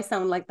on? Do I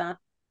sound like that?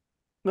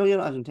 No, you're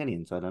not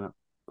Argentinian, so I don't know.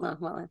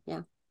 Well,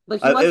 yeah.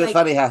 But he was it was like,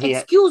 funny how he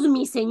excuse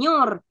me,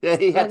 señor. Yeah,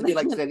 he had to be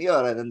like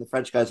senor, and then the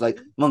French guy's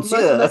like,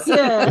 monsieur.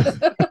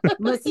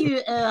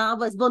 Monsieur, I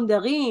was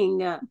wondering.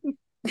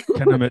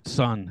 Tenement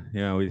son.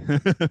 Yeah,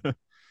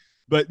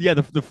 but yeah,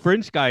 the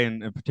French guy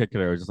in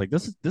particular was just like,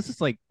 this is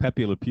like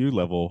Pepe Le Pew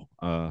level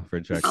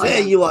French accent.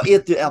 Say you are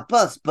here to help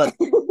us, but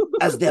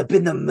has there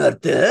been a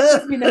murder?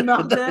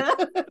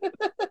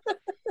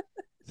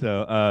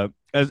 So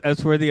as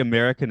for the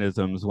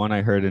Americanisms, one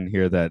I heard in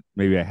here that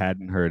maybe I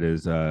hadn't heard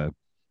is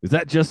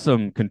that just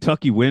some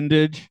Kentucky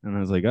windage? And I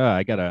was like, oh,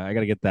 I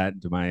gotta get that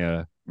into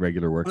my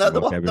regular working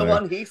vocabulary. The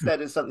one he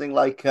said is something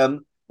like,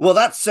 well,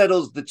 that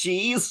settles the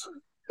cheese.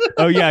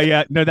 Oh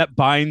yeah. No, that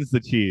binds the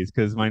cheese,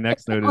 because my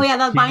next note is, oh yeah,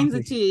 that binds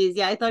the cheese.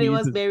 Yeah, I thought it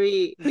was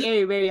very,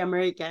 very, very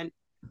American.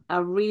 I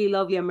really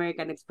love the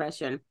American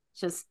expression.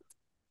 Just,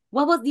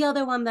 what was the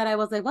other one that I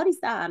was like, what is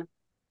that?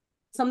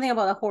 Something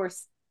about a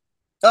horse.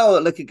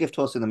 Oh, like a gift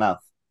horse in the mouth.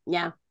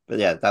 Yeah. But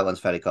yeah, that one's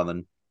fairly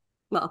common.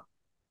 Well,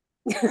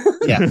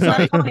 yeah,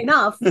 sorry. Not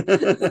enough.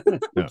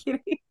 No.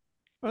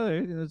 Well,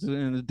 it's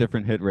a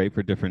different hit rate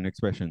for different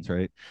expressions,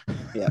 right?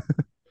 Yeah.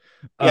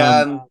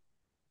 Yeah.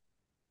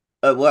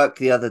 At work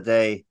the other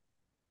day,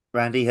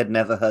 Randy had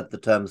never heard the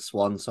term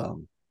swan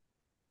song.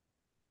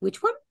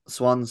 Which one?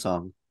 Swan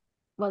song.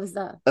 What is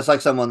that? That's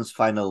like someone's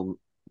final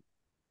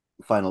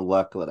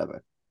work or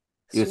whatever.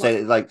 You would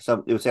say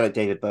like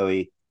David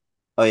Bowie.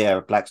 Oh yeah,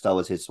 Black Star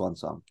was his swan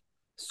song.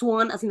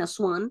 Swan, as in a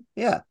swan.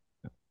 Yeah,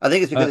 I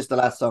think it's because it's the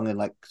last song in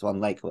like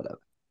Swan Lake or whatever.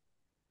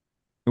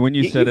 When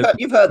you've heard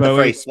the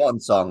phrase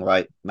swan song,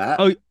 right, Matt?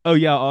 Oh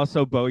yeah.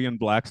 Also, Bowie and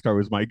Black Star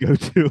was my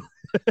go-to.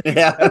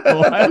 Yeah.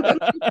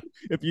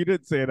 If you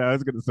didn't say it, I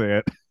was going to say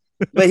it.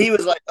 But he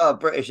was like, "Oh,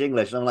 British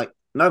English," and I'm like,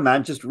 "No,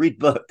 man, just read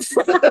books."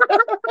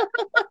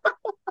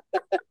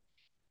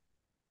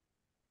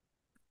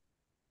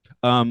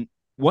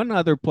 One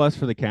other plus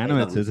for the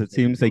Canaanites is it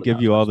seems they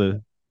give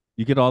you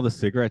you get all the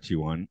cigarettes you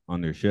want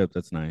on their ship.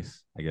 That's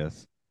nice, I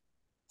guess.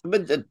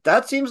 But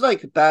that seems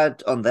like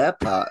bad on their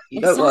part. You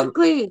don't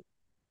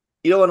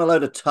want a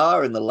load of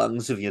tar in the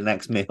lungs of your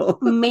next meal.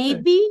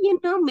 Maybe,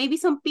 maybe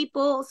some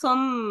people,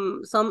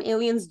 some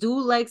aliens do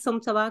like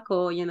some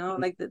tobacco,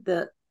 like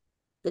the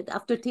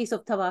aftertaste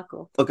of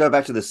tobacco. Or go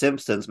back to The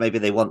Simpsons. Maybe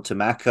they want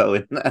tobacco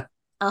in there.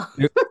 Oh.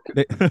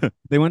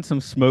 They want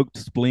some smoked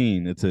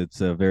spleen.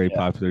 It's a very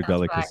popular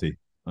delicacy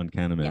on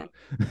Canaanite.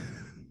 Yeah.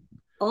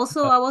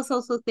 Also, I was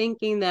also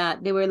thinking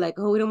that they were like,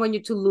 "Oh, we don't want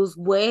you to lose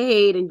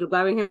weight," and you're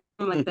grabbing him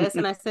like this.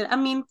 And I said, I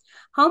mean,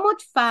 how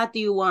much fat do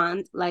you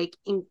want?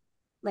 And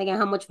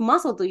how much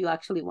muscle do you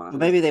actually want? Well,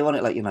 maybe they want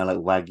it like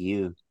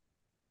Wagyu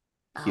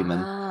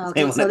human.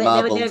 Okay. So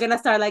they're gonna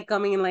start like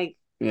coming and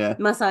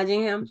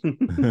massaging him.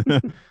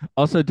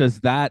 Also, does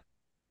that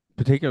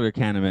particular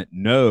Canaanite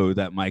know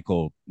that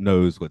Michael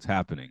knows what's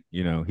happening?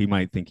 He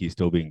might think he's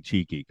still being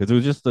cheeky because it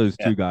was just those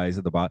two guys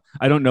at the bottom.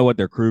 I don't know what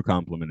their crew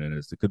complement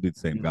is. It could be the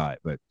same guy,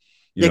 but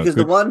because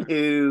the one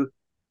who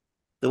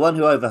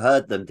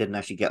overheard them didn't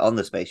actually get on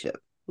the spaceship.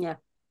 Yeah.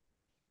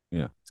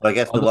 Yeah. So I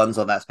guess the ones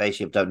on that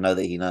spaceship don't know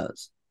that he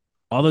knows.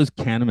 All those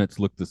Canaanites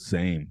look the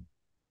same.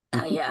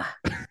 Yeah.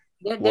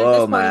 They're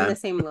sporting the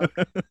same look.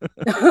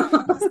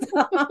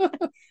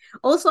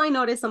 Also, I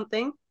noticed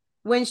something.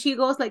 When she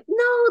goes like,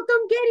 "No,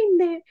 don't get in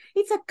there.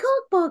 It's a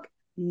cookbook."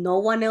 No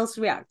one else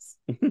reacts.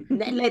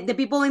 Like the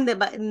people in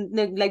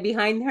the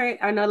behind her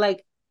are not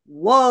like,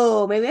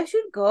 "Whoa, maybe I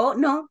should go."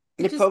 No,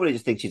 they probably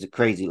just think she's a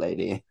crazy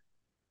lady.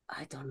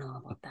 I don't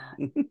know about that.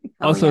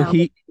 Also,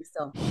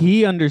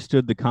 he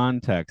understood the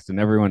context, and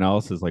everyone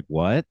else is like,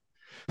 "What?"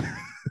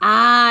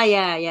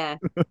 Yeah.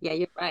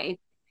 You're right.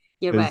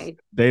 You're right.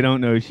 They don't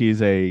know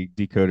she's a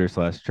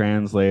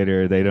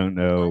decoder/translator. They don't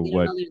know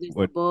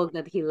what book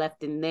that he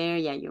left in there.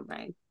 Yeah, you're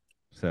right.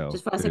 So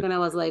just for a second, I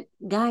was like,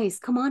 guys,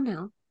 come on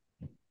now.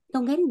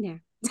 Don't get in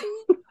there.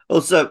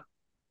 Also,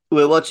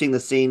 we're watching the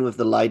scene with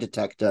the lie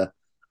detector,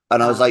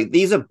 and I was like,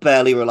 these are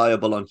barely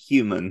reliable on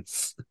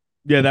humans.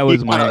 Yeah, that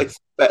was I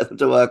expect them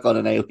to work on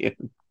an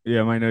alien.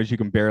 Yeah, my nose, you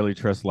can barely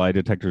trust lie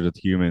detectors with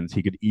humans.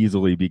 He could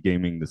easily be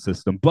gaming the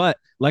system. But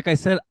like I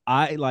said,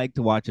 I like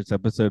to watch this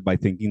episode by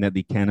thinking that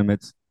the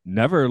Canamit's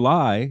never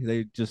lie.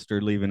 They just are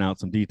leaving out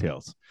some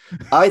details.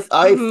 I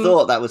Mhm.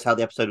 thought that was how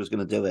the episode was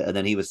going to do it, and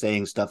then he was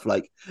saying stuff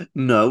like,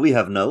 "No, we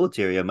have no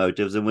ulterior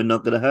motives, and we're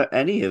not going to hurt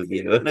any of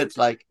you." And it's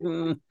like,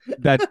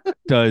 That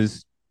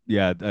does,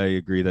 yeah, I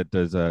agree. That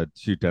does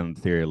shoot down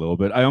the theory a little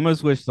bit. I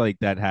almost wish like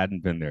that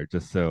hadn't been there,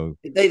 just so.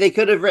 they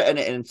could have written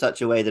it in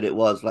such a way that it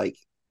was like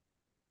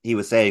he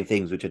was saying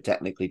things which are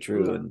technically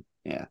true, Yeah. and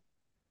yeah,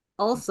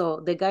 Also,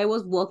 the guy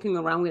was walking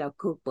around with a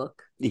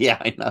cookbook. yeah,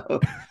 I know.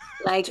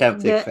 Like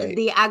Tempting fate.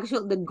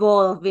 the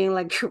goal of being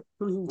like,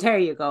 there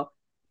you go.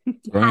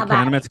 Growing Have at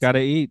Canamit's it. got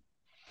to eat.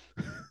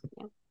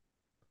 Yeah.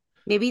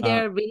 Maybe Uh,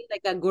 they're really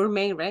like a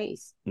gourmet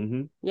race.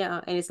 Mm-hmm.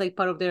 Yeah, and it's like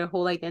part of their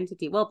whole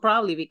identity. Well,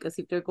 probably because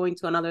if they're going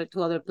to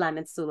other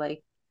planets to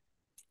like,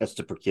 That's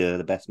to procure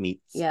the best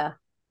meats. yeah,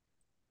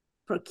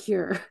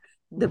 procure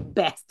the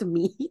best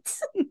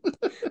meats.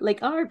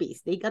 Like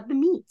Arby's, they got the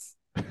meats.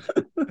 I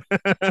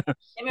Never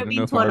don't know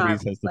been if to an Arby's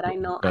Arby's, has the but I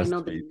best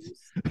know the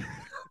feeds.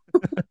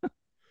 news.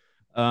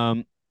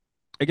 Um,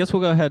 I guess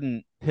we'll go ahead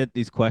and hit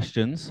these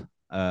questions,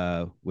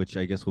 which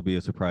I guess will be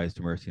a surprise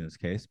to Mercy in this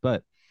case.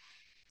 But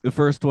the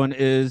first one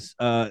is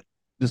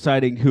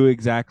deciding who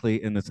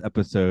exactly in this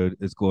episode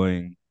is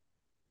going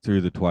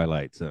through the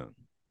Twilight Zone.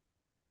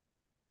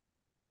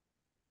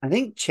 I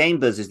think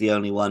Chambers is the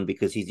only one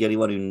because he's the only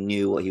one who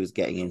knew what he was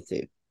getting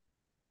into.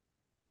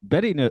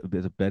 Betty, no,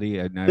 is it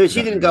Betty? No,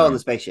 she didn't go on the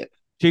spaceship.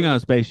 She got on a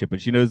spaceship,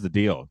 but she knows the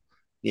deal.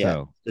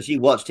 Yeah, So she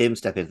watched him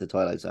step into the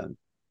Twilight Zone.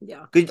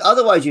 Yeah. Because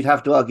otherwise, you'd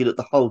have to argue that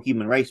the whole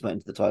human race went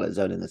into the Twilight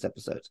Zone in this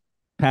episode.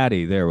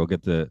 Patty, there, we'll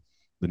get the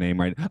name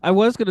right. I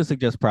was going to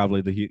suggest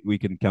probably we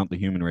can count the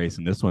human race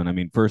in this one. I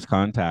mean, First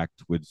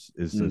Contact, which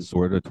is a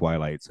sort of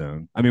Twilight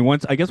Zone. I mean,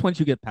 once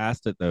you get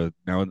past it, though,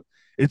 now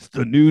it's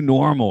the new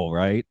normal,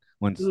 right?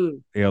 Once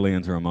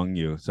aliens are among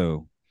you,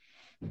 so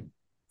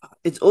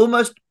it's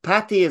almost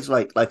Patty is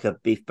like a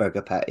beef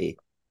burger patty,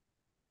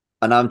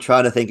 and I'm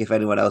trying to think if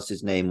anyone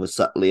else's name was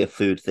subtly a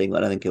food thing. I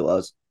don't think it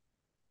was.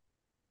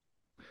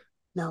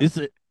 No. Is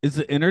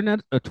the internet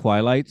a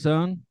Twilight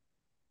Zone?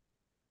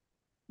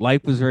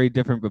 Life was very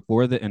different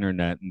before the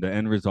internet, and the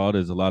end result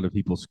is a lot of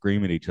people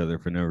scream at each other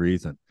for no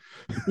reason.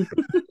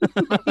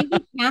 I think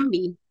it can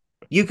be.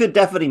 You could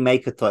definitely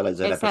make a Twilight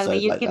Zone Exactly.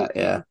 episode You like can, that.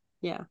 Yeah.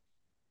 Yeah.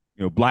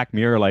 You know, Black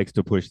Mirror likes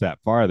to push that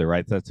farther,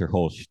 right? That's their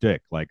whole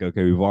shtick. Like,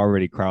 okay, we've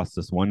already crossed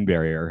this one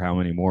barrier. How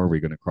many more are we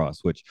going to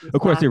cross? Which,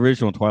 of course, the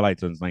original Twilight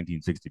Zone is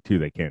 1962.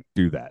 They can't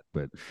do that,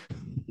 but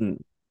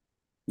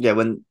yeah,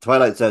 when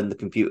Twilight Zone, the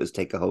computers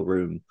take a whole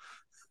room.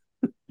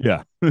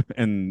 Yeah,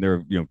 and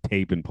they're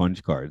tape and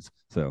punch cards.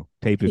 So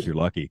tape if you're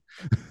lucky.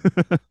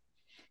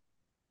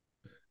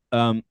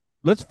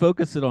 Let's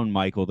focus it on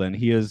Michael then.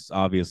 He is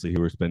obviously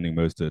who we're spending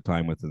most of the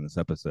time with in this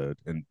episode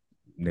and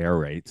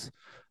narrates.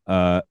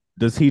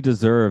 Does he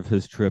deserve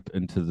his trip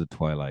into the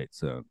Twilight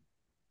Zone?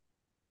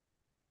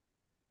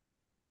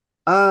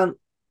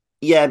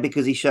 Yeah,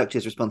 because he shirked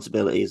his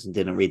responsibilities and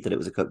didn't read that it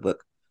was a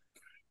cookbook.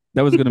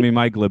 That was going to be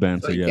my glib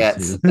answer.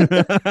 Yes.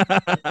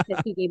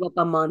 He gave up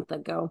a month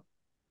ago.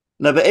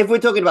 No, but if we're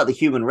talking about the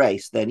human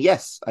race, then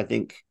yes, I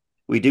think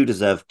we do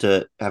deserve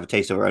to have a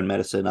taste of our own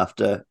medicine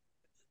after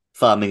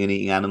farming and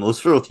eating animals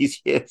for all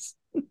these years.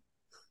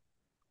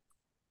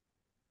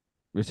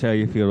 Rich, how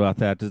you feel about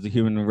that? Does the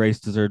human race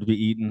deserve to be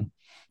eaten?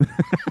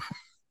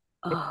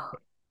 Oh,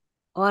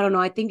 I don't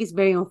know. I think it's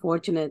very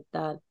unfortunate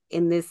that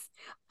in this,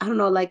 I don't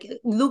know, like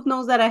Luke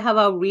knows that I have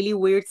a really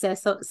weird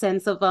sense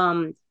of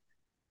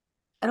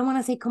I don't want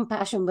to say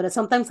compassion, but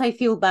sometimes I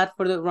feel bad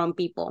for the wrong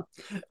people.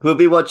 We'll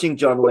be watching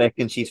John Wick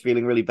and she's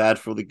feeling really bad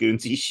for all the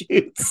goons he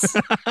shoots.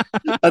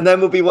 And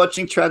then we'll be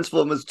watching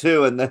Transformers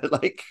 2 and they're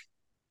like,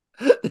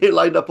 they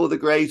lined up all the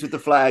graves with the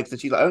flags and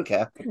she's like, I don't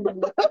care.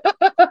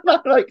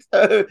 Like,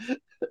 so,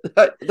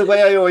 the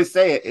way I always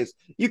say it is,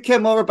 you care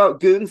more about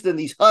goons than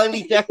these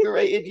highly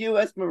decorated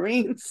US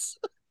Marines.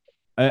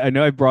 I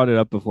know I brought it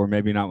up before,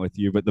 maybe not with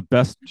you, but the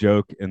best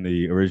joke in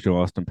the original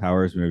Austin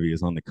Powers movie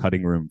is on the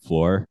cutting room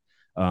floor.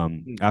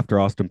 After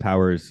Austin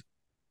Powers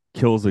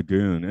kills a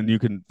goon, and you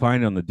can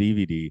find on the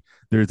DVD,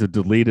 there's a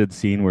deleted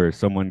scene where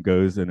someone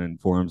goes and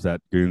informs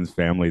that goon's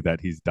family that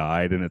he's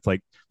died, and it's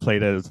like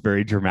played as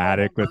very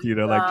dramatic with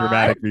like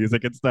dramatic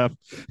music and stuff,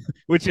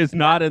 which is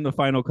not in the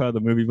final cut of the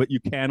movie, but you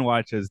can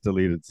watch as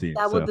deleted scene.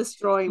 That would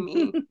destroy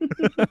me.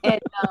 And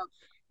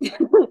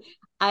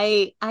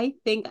I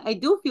think I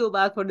do feel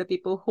bad for the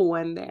people who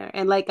went there,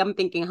 and like I'm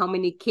thinking how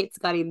many kids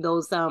got in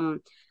those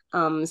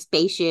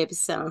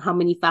spaceships, how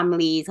many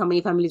families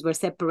were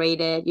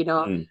separated,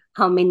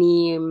 how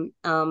many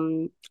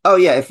oh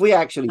yeah, if we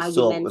actually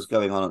saw what was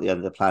going on at the end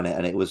of the planet,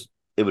 and it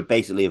would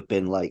basically have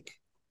been like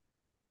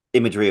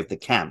imagery of the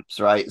camps,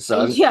 right?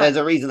 So there's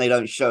a reason they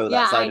don't show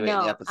that side of it in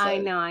the episode. I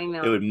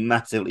know. It would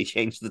massively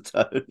change the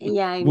tone.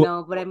 Yeah, I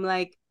know, but I'm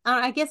like,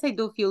 I guess I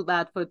do feel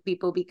bad for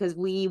people because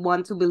we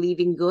want to believe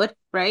in good,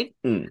 right?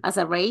 As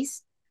a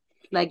race,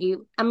 like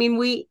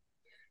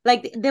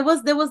Like there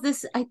was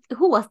this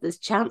who was this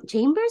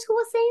Chambers who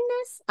was saying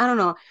this? I don't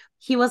know.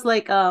 He was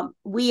like,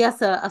 we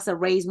as a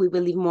race we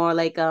believe more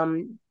like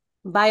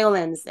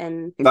violence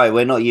and Right,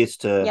 we're not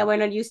used yeah, to. we're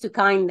not used to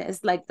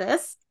kindness like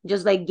this,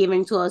 just like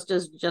giving to us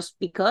just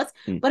because.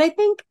 Hmm. But I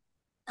think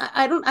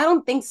I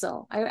don't think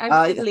so. I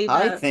really believe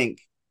I that. think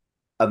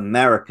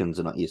Americans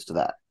are not used to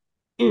that.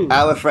 Mm,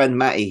 Our friend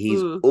Matty,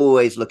 he's mm,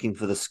 always looking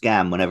for the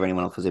scam whenever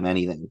anyone offers him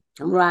anything.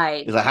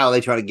 right. He's like, how are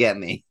they trying to get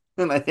me?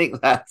 And I think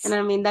And that's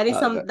I mean that is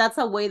part of it. that's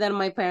a way that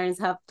my parents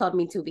have taught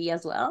me to be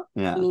as well.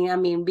 Yeah. I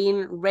mean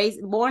being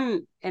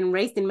born and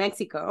raised in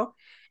Mexico,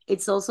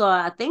 it's also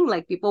a thing.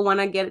 Like people want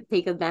to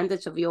take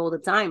advantage of you all the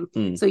time.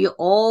 Hmm. So you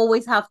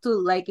always have to,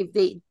 like, if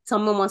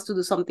someone wants to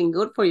do something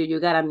good for you, you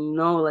gotta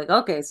know, like,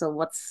 okay, so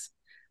what's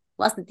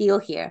the deal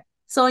here?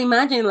 So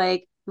imagine,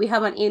 like, we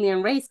have an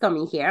alien race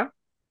coming here.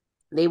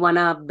 They want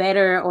to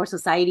better our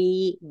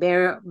society,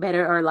 better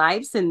our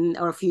lives and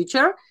our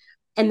future.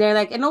 And they're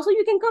like, and also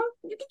you can come,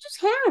 you can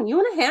just hang. You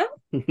want to hang?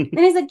 And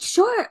he's like,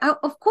 sure,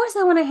 of course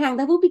I want to hang.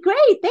 That would be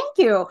great. Thank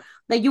you.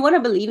 Like, you want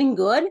to believe in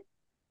good.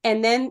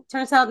 And then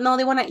turns out, no,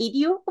 they want to eat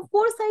you. Of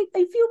course, I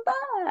feel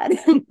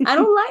bad. I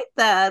don't like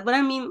that. But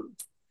I mean,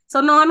 so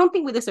no, I don't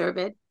think we deserve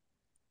it.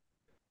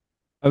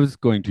 I was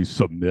going to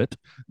submit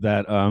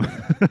that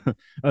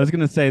I was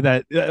going to say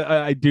that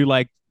I do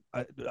like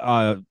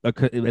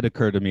it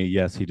occurred to me,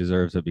 yes, he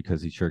deserves it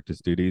because he shirked his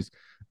duties.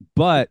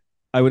 But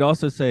I would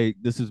also say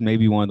this is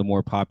maybe one of the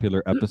more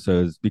popular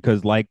episodes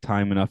because, like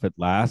Time Enough at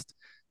Last,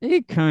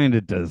 it kind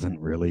of doesn't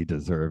really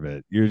deserve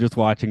it. You're just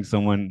watching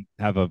someone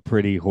have a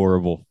pretty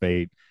horrible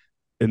fate.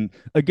 And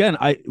again,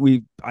 I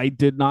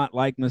did not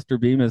like Mr.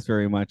 Bemis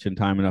very much in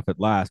Time Enough at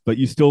Last, but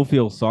you still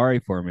feel sorry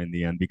for him in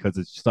the end because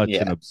it's such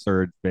an Yeah.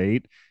 absurd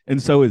fate.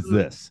 And so is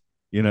this,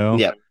 you know?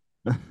 Yeah.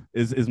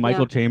 Is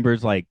Michael Yeah.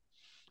 Chambers like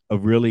a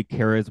really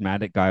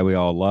charismatic guy we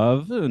all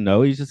love?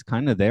 No, he's just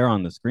kind of there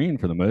on the screen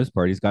for the most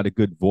part. He's got a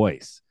good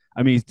voice.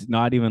 I mean, he's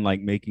not even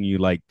like making you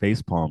like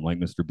facepalm like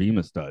Mr.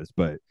 Bemis does,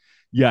 but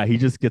yeah, he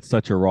just gets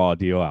such a raw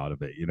deal out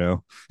of it, you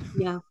know?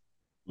 Yeah.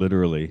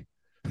 Literally.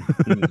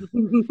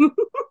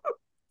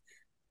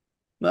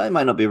 Well, it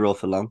might not be raw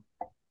for long.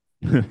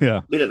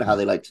 Yeah. We don't know how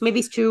they like to. Maybe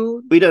it's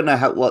true. We don't know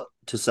what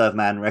To Serve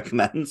Man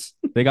recommends.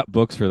 They got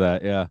books for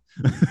that, yeah.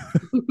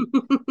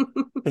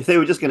 If they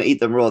were just going to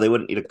eat them raw, they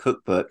wouldn't need a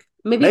cookbook.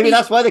 Maybe Maybe they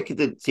that's why they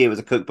didn't see it as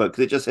a cookbook,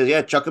 because it just says,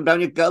 yeah, chuck them down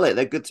your gullet.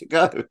 They're good to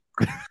go.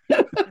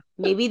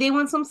 maybe they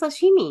want some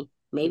sashimi.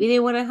 Maybe they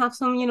want to have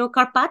some,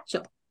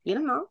 carpaccio. You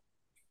don't know.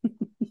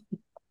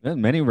 There's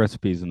many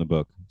recipes in the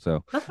book.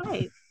 So That's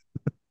right.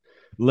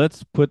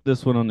 let's put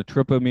this one on the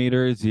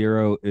tripometer.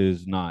 0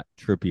 is not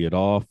trippy at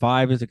all.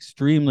 5 is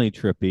extremely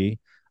trippy.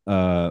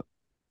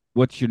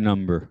 What's your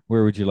number?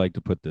 Where would you like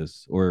to put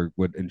this? Or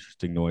what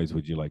interesting noise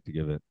would you like to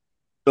give it?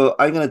 So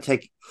I'm going to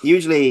take.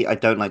 Usually, I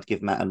don't like to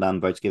give Matt a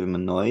number, to give him a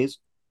noise.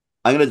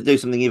 I'm going to do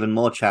something even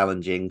more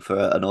challenging for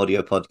an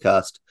audio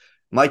podcast.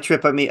 My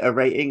tripometer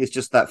rating is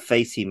just that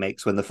face he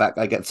makes when the fat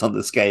guy gets on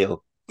the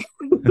scale.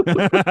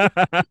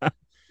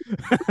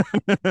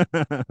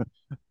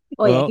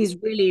 Oh, yeah, Well, he's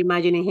really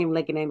imagining him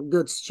like in a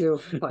good stew.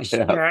 For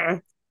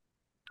sure.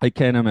 I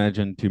can't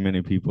imagine too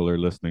many people are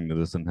listening to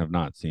this and have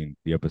not seen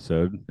the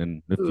episode.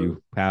 And if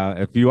you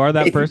are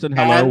that If you person,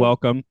 hello, can-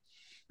 welcome.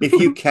 If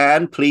you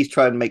can, please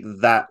try and make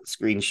that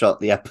screenshot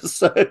the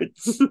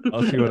episodes.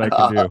 I'll see what I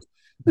can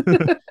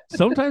do.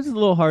 Sometimes it's a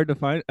little hard to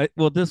find.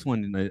 Well, this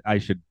one I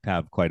should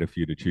have quite a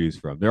few to choose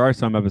from. There are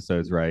some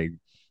episodes where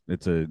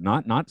it's a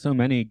not so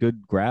many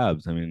good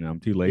grabs. I mean,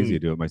 I'm too lazy to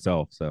do it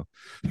myself. So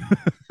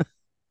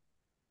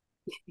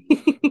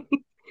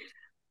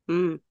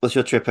What's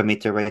your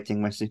tripometer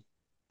rating, Mercy?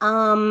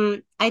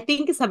 I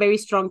think it's a very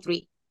strong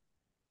 3.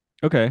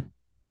 okay,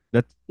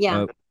 that's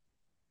Yeah.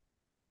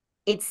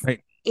 It's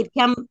right. it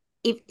can,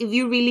 if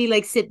you really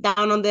like sit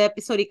down on the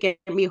episode, it can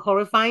be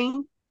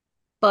horrifying.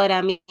 But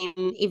I mean,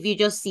 if you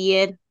just see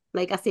it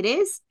like as it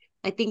is,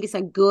 I think it's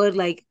a good,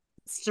 like,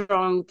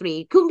 strong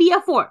 3. Could be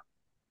a 4,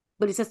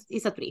 but it's a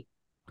 3.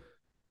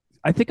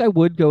 I think I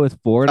would go with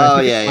 4. And Oh,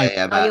 I think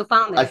yeah. Oh, you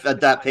found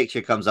it. That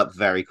picture comes up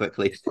very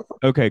quickly.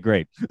 Okay,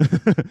 great.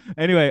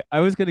 Anyway, I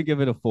was gonna give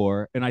it a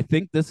 4, and I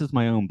think this is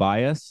my own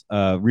bias.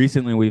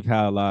 Recently we've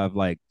had a lot of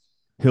like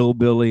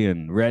hillbilly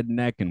and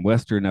redneck and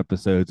western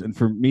episodes, and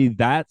for me,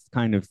 that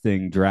kind of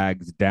thing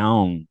drags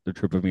down the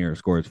tripometer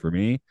scores for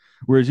me.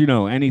 Whereas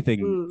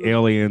anything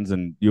aliens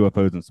and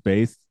UFOs in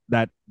space,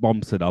 that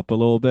bumps it up a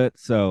little bit.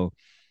 So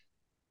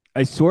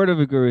I sort of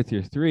agree with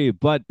your 3,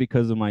 but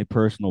because of my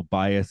personal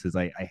biases,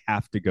 I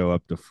have to go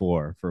up to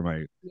 4 for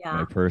my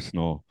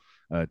personal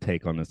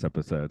take on this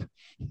episode.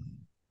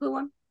 Good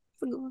one.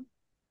 It's a good one.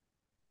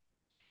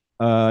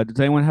 Does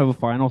anyone have a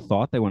final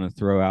thought they want to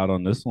throw out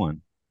on this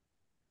one?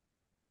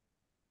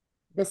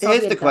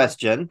 Here's the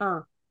question.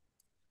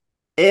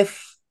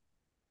 If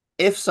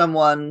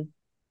someone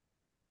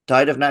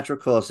died of natural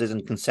causes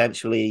and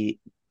consensually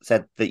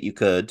said that you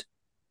could,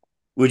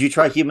 would you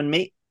try human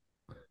meat?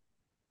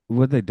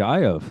 What'd they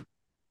die of?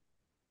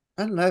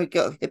 I don't know.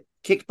 Got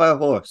kicked by a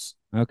horse.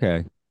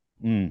 Okay.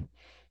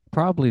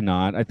 Probably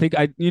not. I think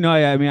I mean,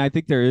 I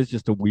think there is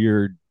just a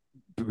weird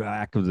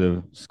back of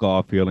the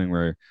skull feeling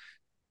where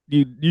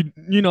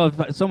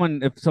if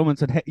someone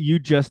said, "Hey, you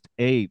just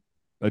ate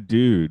a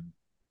dude,"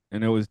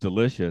 and it was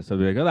delicious, I'd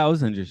be like, "Oh, that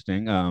was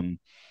interesting."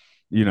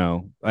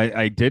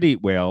 I did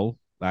eat whale.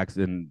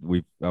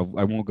 And I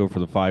won't go for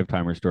the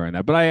five-timer story on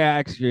that, but I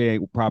actually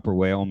ate proper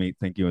whale meat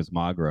thinking it was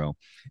magro.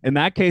 In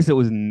that case, it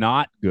was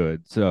not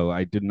good, so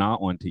I did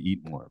not want to eat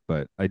more.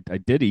 But I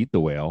did eat the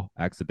whale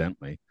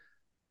accidentally.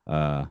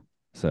 Uh,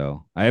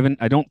 so I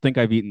don't think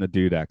I've eaten the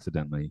dude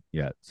accidentally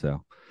yet.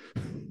 So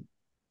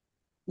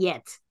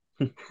Yet.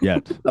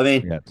 yet, I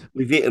mean, yet.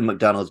 we've eaten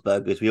McDonald's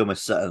burgers. We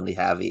almost certainly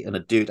have eaten a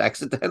dude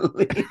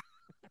accidentally.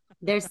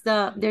 There's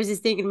this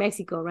thing in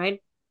Mexico,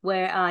 right?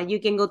 Where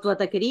you can go to a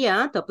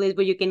taqueria, to a place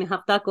where you can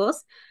have tacos,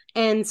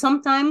 and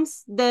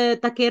sometimes the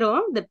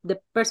taquero, the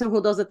person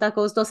who does the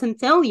tacos, doesn't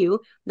tell you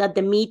that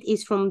the meat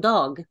is from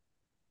dog.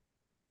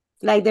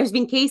 Like there's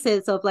been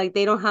cases of like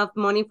they don't have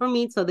money for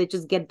meat, so they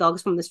just get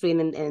dogs from the street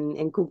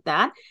and cook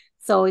that.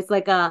 So it's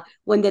like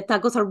when the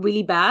tacos are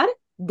really bad,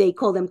 they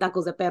call them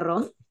tacos de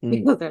perro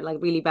because they're like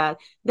really bad.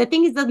 The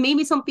thing is that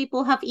maybe some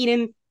people have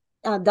eaten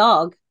a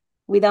dog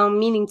without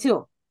meaning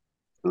to,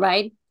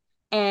 right?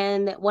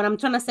 And what I'm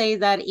trying to say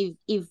is that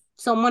if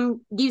someone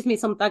gives me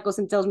some tacos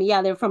and tells me,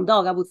 yeah, they're from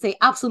dog, I would say,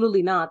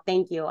 absolutely not.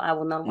 Thank you. I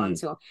will not want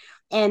to.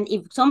 And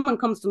if someone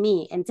comes to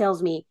me and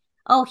tells me,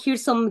 oh,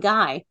 here's some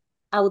guy,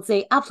 I would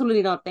say,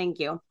 absolutely not. Thank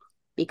you.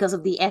 Because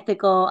of the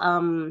ethical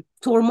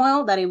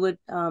turmoil that it would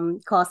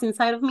cause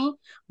inside of me.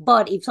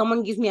 But if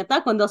someone gives me a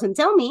taco and doesn't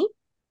tell me,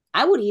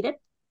 I would eat it.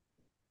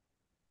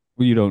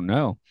 Well, you don't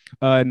know.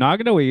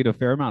 Nagano, we eat a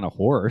fair amount of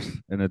horse,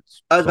 and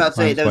it's I was about to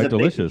say sometimes there was quite a big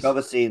delicious.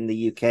 controversy in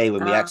the UK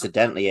when we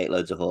accidentally ate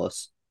loads of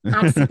horse.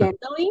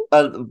 Accidentally?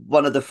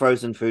 One of the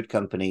frozen food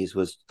companies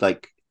was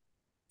like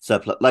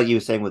surplus, like you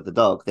were saying with the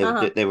dog.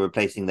 They were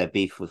replacing their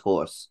beef with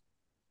horse,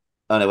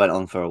 and it went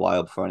on for a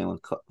while before anyone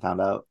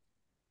found out.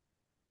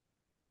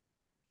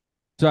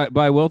 But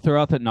I will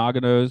throw out that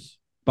Nagano's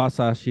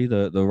basashi,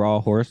 the raw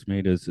horse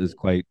meat, is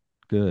quite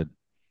good.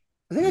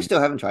 I think I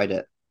still haven't tried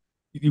it.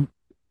 You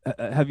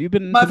have you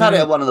been I've to had it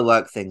many? at one of the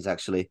work things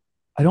actually.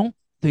 I don't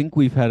think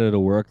we've had it at a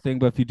work thing,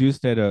 but if you do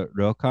stay at a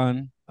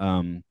ryokan,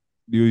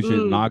 usually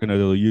Nagano,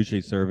 they'll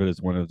usually serve it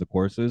as one of the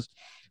courses.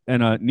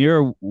 And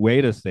near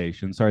Ueda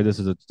Station, sorry, this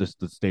is just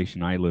the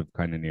station I live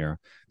kind of near.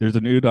 There's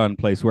an udon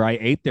place where I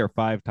ate there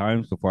 5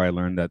 times before I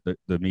learned that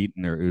the meat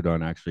in their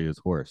udon actually is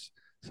horse.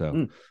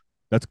 So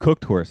that's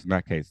cooked horse in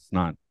that case.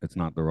 It's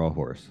not the raw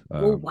horse.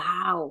 Oh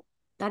wow,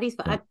 that is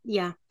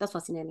yeah, that's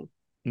fascinating.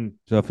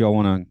 So if y'all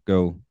want to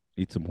go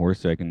eat some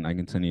horse, I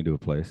can send you to a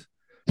place.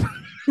 So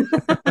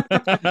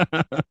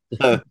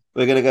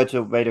we're gonna go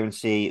to Raider and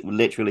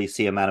literally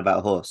see a man about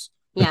a horse.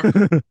 Yeah.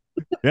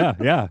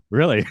 Yeah,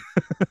 really.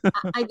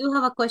 I do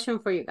have a question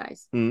for you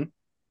guys. Hmm?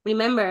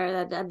 Remember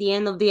that at the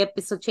end of the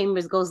episode,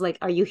 Chambers goes like,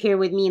 "Are you here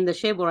with me in the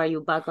ship, or are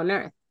you back on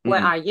Earth?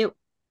 Where are you?"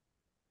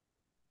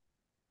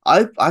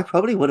 I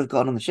probably would have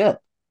gone on the ship.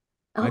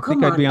 Oh, I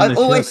come think I'd on. be on I've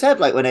the always ship. said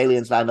like when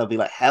aliens land, I'll be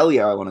like, hell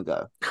yeah, I want to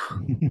go.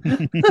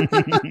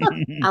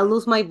 I'll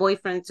lose my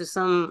boyfriend to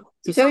some.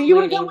 You saying you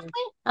want to go with me?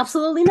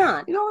 Absolutely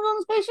not. You don't want to go on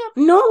the spaceship?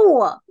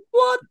 No,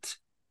 What?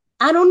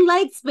 I don't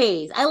like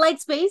space. I like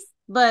space,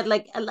 but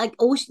like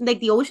ocean, like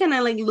the ocean. I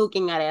like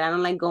looking at it. I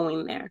don't like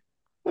going there.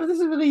 Well, this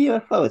isn't a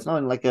UFO. It's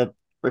not like a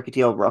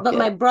rickety old rocket. But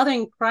my brother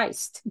in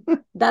Christ,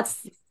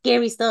 that's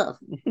scary stuff.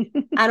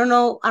 I don't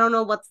know. I don't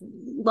know what's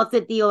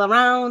the deal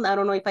around. I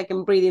don't know if I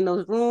can breathe in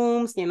those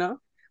rooms.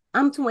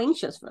 I'm too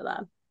anxious for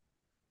that.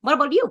 What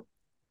about you?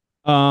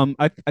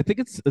 I think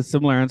it's a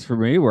similar answer for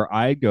me where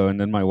I go and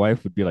then my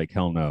wife would be like,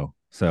 hell no.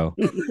 So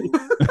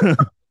I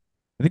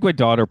think my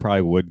daughter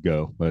probably would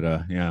go, but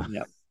yeah.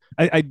 Yep.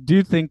 I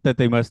do think that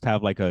they must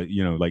have like a,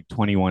 like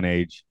 21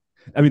 age.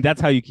 I mean,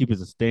 that's how you keep it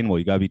sustainable.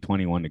 You gotta be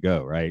 21 to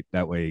go, right?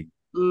 That way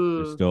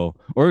you're still,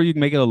 or you can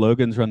make it a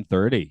Logan's Run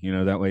 30,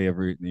 that way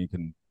you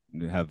can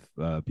have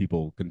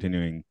people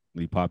continually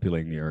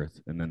populating the earth.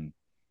 And then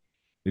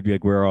it'd be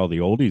like, where are all the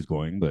oldies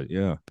going? But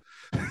yeah.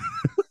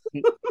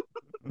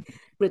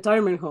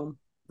 Retirement home,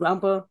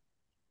 grandpa.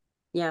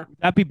 Yeah. Would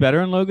that be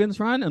better in Logan's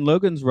Run? In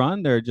Logan's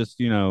Run, they're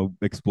just,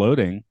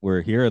 exploding.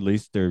 Where here, at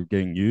least they're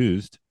getting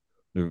used.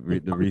 The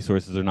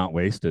resources are not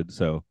wasted.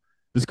 So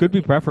this could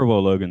be preferable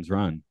to Logan's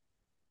Run.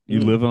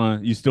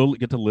 You still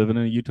get to live in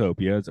a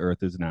utopia as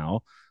Earth is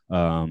now.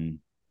 And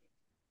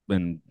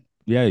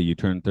yeah, you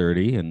turn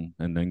 30 and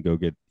then go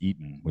get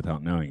eaten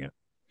without knowing it.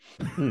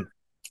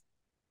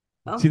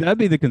 See, that'd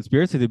be the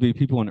conspiracy. There'd be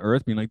people on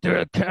Earth being like,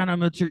 "They're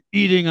cannibals, you're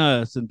eating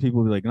us," and people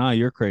would be like, "Nah,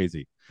 you're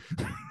crazy."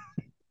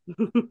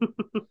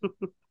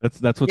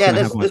 That's what's gonna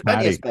happen with there's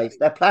plenty of Patty. space.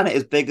 Their planet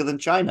is bigger than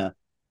China.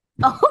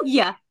 Oh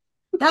yeah,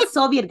 that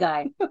Soviet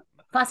guy,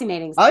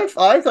 fascinating. I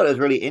thought it was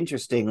really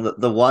interesting that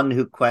the one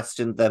who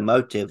questioned their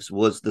motives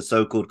was the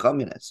so-called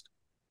communist.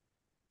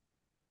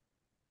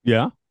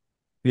 Yeah,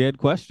 he had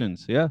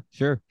questions. Yeah,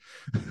 sure.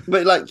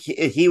 But like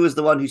he was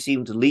the one who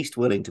seemed least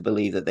willing to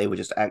believe that they were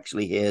just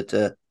actually here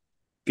to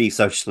be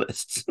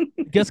socialists.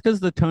 I guess because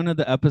the tone of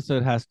the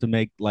episode has to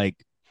make like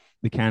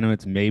the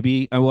candidates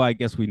maybe. Well, I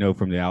guess we know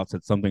from the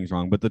outset something's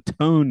wrong, but the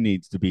tone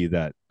needs to be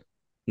that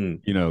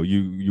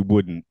you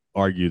wouldn't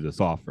argue this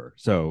offer.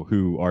 So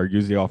who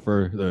argues the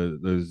offer?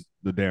 The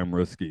damn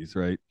Ruskies,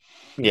 right?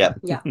 Yeah.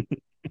 Yeah.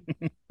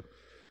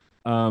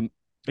 I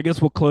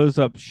guess we'll close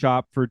up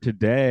shop for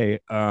today.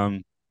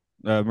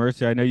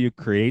 Mercy, I know you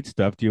create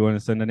stuff. Do you want to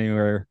send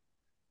anywhere,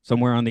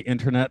 somewhere on the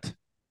internet?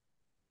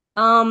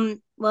 Well,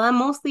 I'm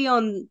mostly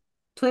on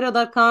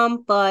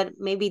twitter.com, but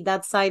maybe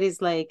that site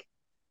is like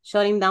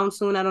shutting down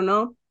soon. I don't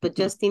know. But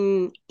just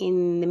in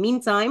the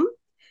meantime,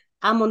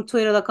 I'm on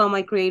twitter.com.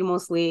 I create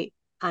mostly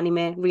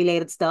anime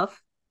related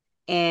stuff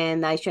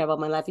and I share about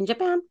my life in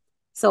Japan.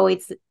 So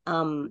it's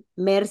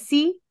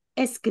Mercy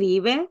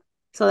Escribe.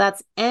 So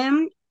that's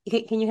can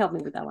you help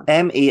me with that one?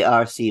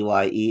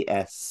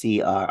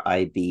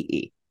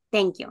 MERCYESCRIBE.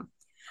 Thank you.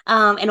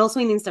 And also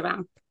in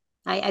Instagram.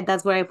 I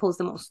that's where I post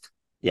the most.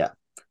 Yeah.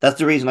 That's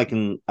the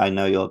reason I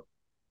know your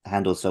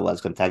handle so well.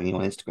 It's going to tag you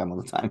on Instagram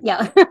all the time.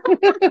 Yeah.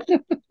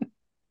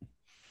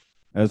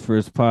 As for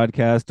his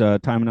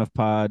podcast, Time Enough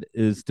Pod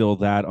is still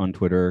that on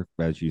Twitter,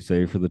 as you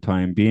say, for the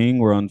time being.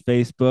 We're on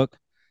Facebook,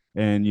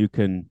 and you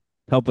can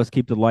help us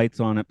keep the lights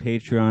on at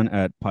Patreon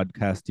at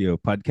Podcastio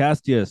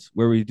Podcastius,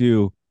 where we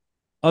do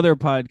other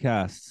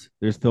podcasts.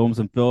 There's Films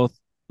and Filth.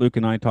 Luke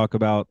and I talk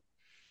about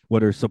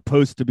what are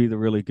supposed to be the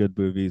really good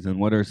movies and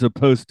what are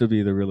supposed to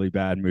be the really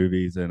bad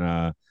movies,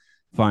 and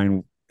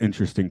find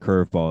interesting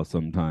curveballs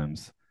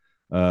sometimes.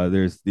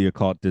 There's the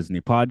Occult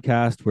Disney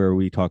podcast where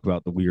we talk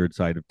about the weird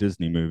side of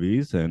Disney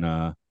movies.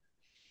 And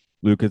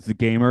Luke is the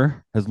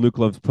gamer, as Luke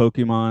loves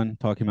Pokemon,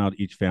 talking about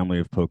each family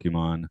of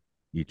Pokemon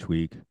each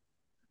week.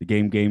 The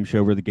Game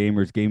Show where the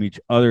gamers game each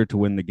other to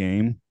win the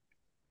game.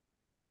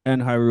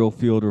 And Hyrule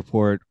Field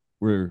Report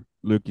where,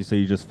 Luke, you say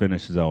you just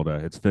finished Zelda.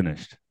 It's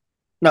finished.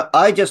 No,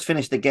 I just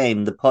finished the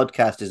game. The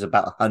podcast is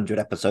about 100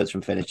 episodes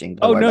from finishing.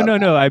 Don't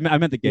no. I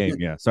meant the game.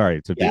 Yeah, sorry.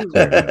 It's a bit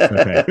clear.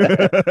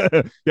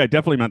 Okay. Yeah, I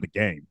definitely meant the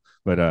game.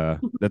 But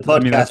that's, the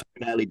podcast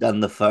barely done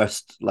the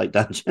first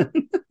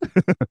dungeon.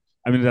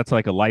 I mean, that's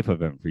like a life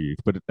event for you.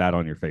 Put that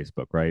on your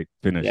Facebook, right?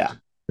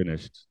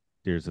 Finished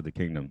Tears of the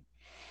Kingdom.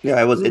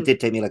 Yeah, it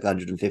did take me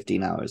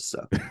 115 hours.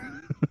 So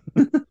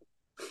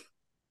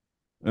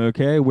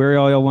okay, where do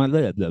y'all want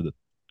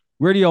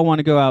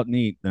to go out and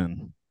eat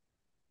then?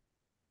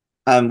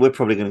 We're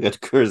probably going to go to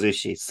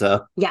Kurozushi.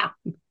 So yeah,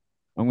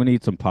 I'm going to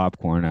eat some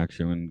popcorn.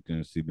 Actually, I'm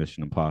going to see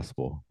Mission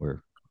Impossible,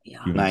 where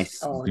nice.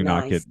 Do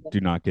not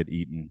get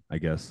eaten, I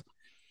guess.